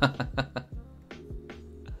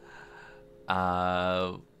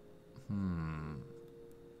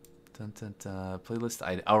 Dun, dun, dun. Playlist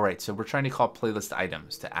item. All right, so we're trying to call playlist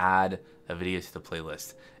items to add a video to the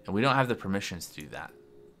playlist, and we don't have the permissions to do that.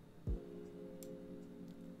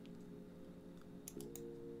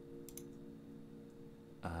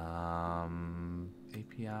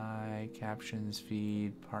 API, captions,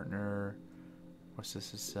 feed, partner, what's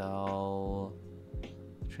this SSL,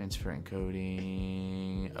 transfer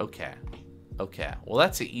encoding. Okay. Okay. Well,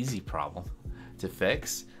 that's an easy problem to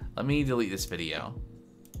fix. Let me delete this video.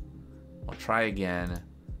 We'll try again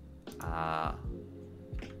at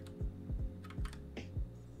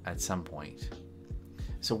some point.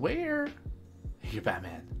 So where... You're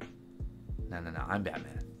Batman. No, I'm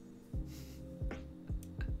Batman.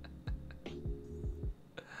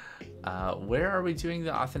 Where are we doing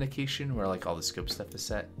the authentication? Where like all the scope stuff is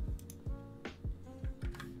set?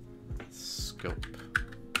 Scope.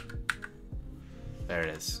 There it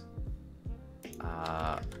is.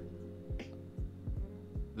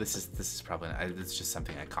 This is probably not, it's just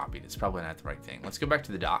something I copied. It's probably not the right thing. Let's go back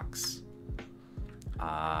to the docs.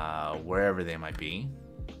 Wherever they might be.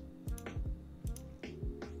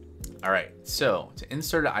 All right. So to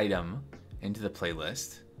insert an item into the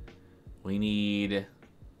playlist, we need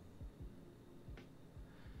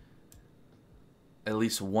at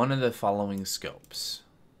least one of the following scopes.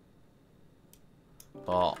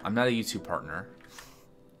 Well, I'm not a YouTube partner,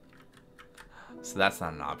 so that's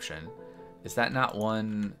not an option. Is that not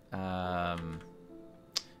one?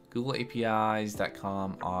 Google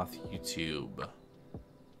APIs.com auth YouTube.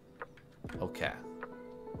 Okay.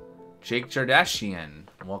 Jake Jardashian,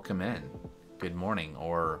 welcome in. Good morning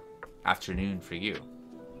or afternoon for you.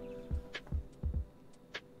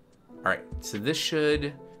 All right, so this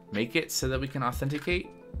should make it so that we can authenticate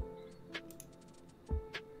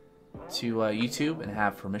to YouTube and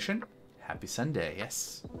have permission. Happy Sunday,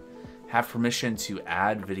 yes. Have permission to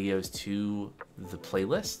add videos to the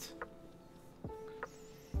playlist.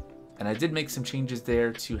 And I did make some changes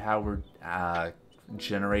there to how we're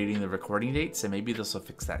generating the recording date, so maybe this will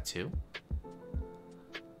fix that too.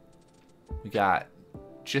 We got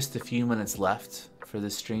just a few minutes left for the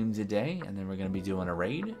stream today, and then we're going to be doing a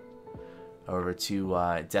raid over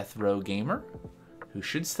to Death Row Gamer, who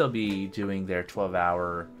should still be doing their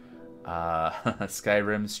 12-hour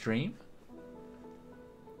Skyrim stream.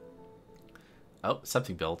 Oh,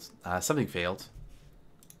 something built. Something failed.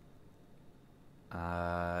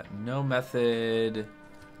 No method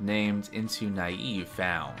named into naive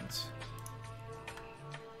found.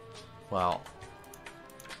 Well,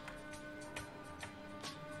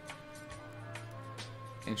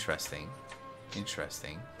 interesting.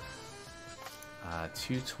 Interesting.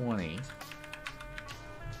 220.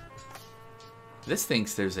 This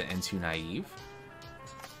thinks there's an into naive.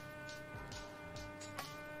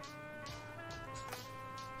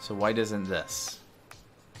 So why doesn't this?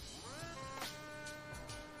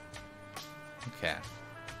 Okay.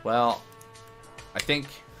 Well, I think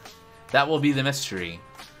that will be the mystery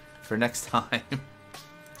for next time.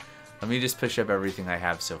 Let me just push up everything I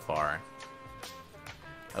have so far.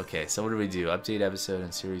 Okay, so what do we do? Update episode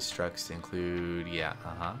and series structs to include... Yeah,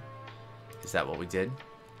 Is that what we did?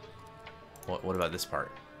 What about this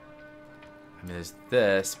part? I mean, there's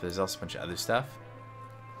this, but there's also a bunch of other stuff.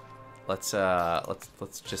 Let's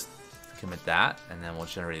just commit that, and then we'll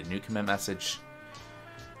generate a new commit message.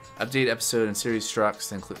 Update episode and series structs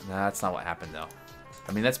to include... Nah, that's not what happened, though.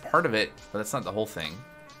 I mean, that's part of it, but that's not the whole thing.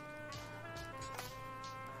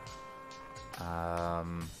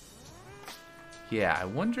 Yeah, I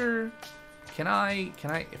wonder... Can I...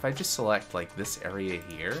 If I just select, like, this area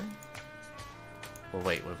here... Well,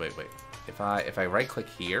 wait. If I right-click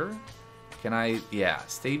here, can I... Yeah,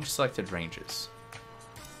 stage selected ranges.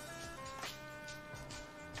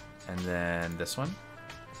 And then this one.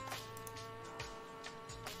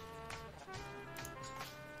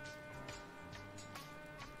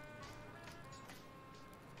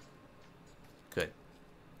 Good.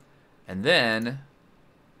 And then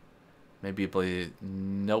maybe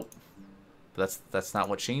nope. But that's not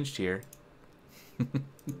what changed here.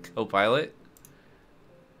 Copilot.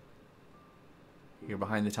 You're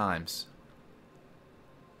behind the times.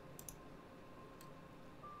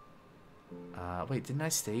 Wait, didn't I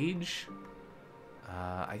stage?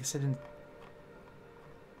 I guess I didn't.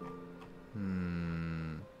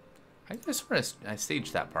 I guess I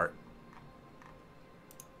staged that part.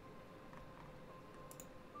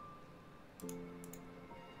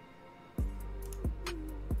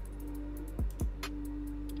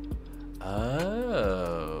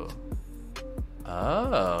 Oh.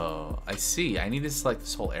 Oh, I see. I need to select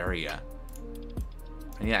this whole area.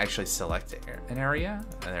 I need to actually select an area.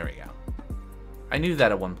 Oh, there we go. I knew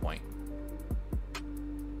that at one point.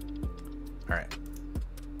 All right.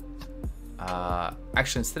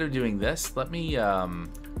 Actually, instead of doing this, let me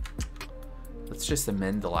let's just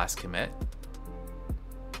amend the last commit.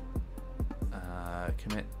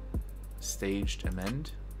 Commit staged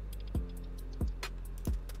amend.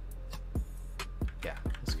 Yeah,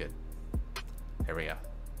 that's good. There we go.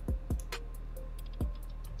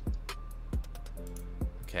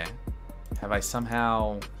 Okay. Have I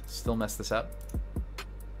somehow still messed this up?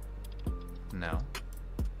 No.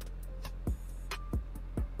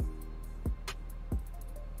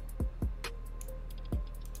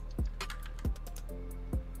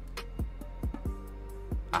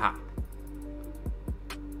 Aha.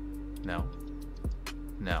 No.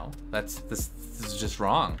 No. This is just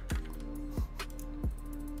wrong.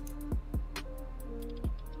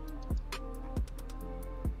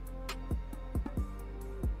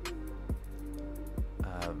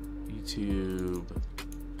 YouTube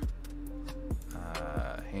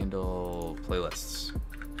handle playlists.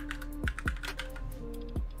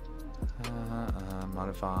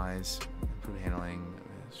 Modifies, improve handling,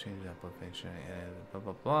 change application, blah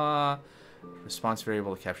blah blah. Response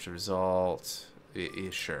variable to capture result.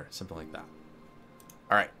 Sure, something like that.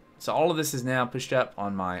 All right. So all of this is now pushed up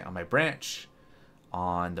on my branch,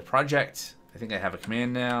 on the project. I think I have a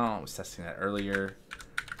command now. I was testing that earlier.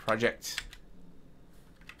 Project.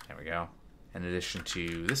 There we go. In addition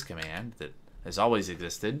to this command that has always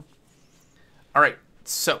existed. All right,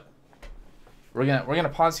 so we're gonna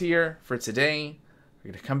pause here for today.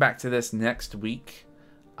 We're gonna come back to this next week.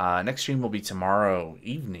 Next stream will be tomorrow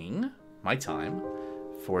evening, my time,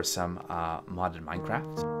 for some modded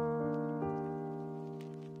Minecraft.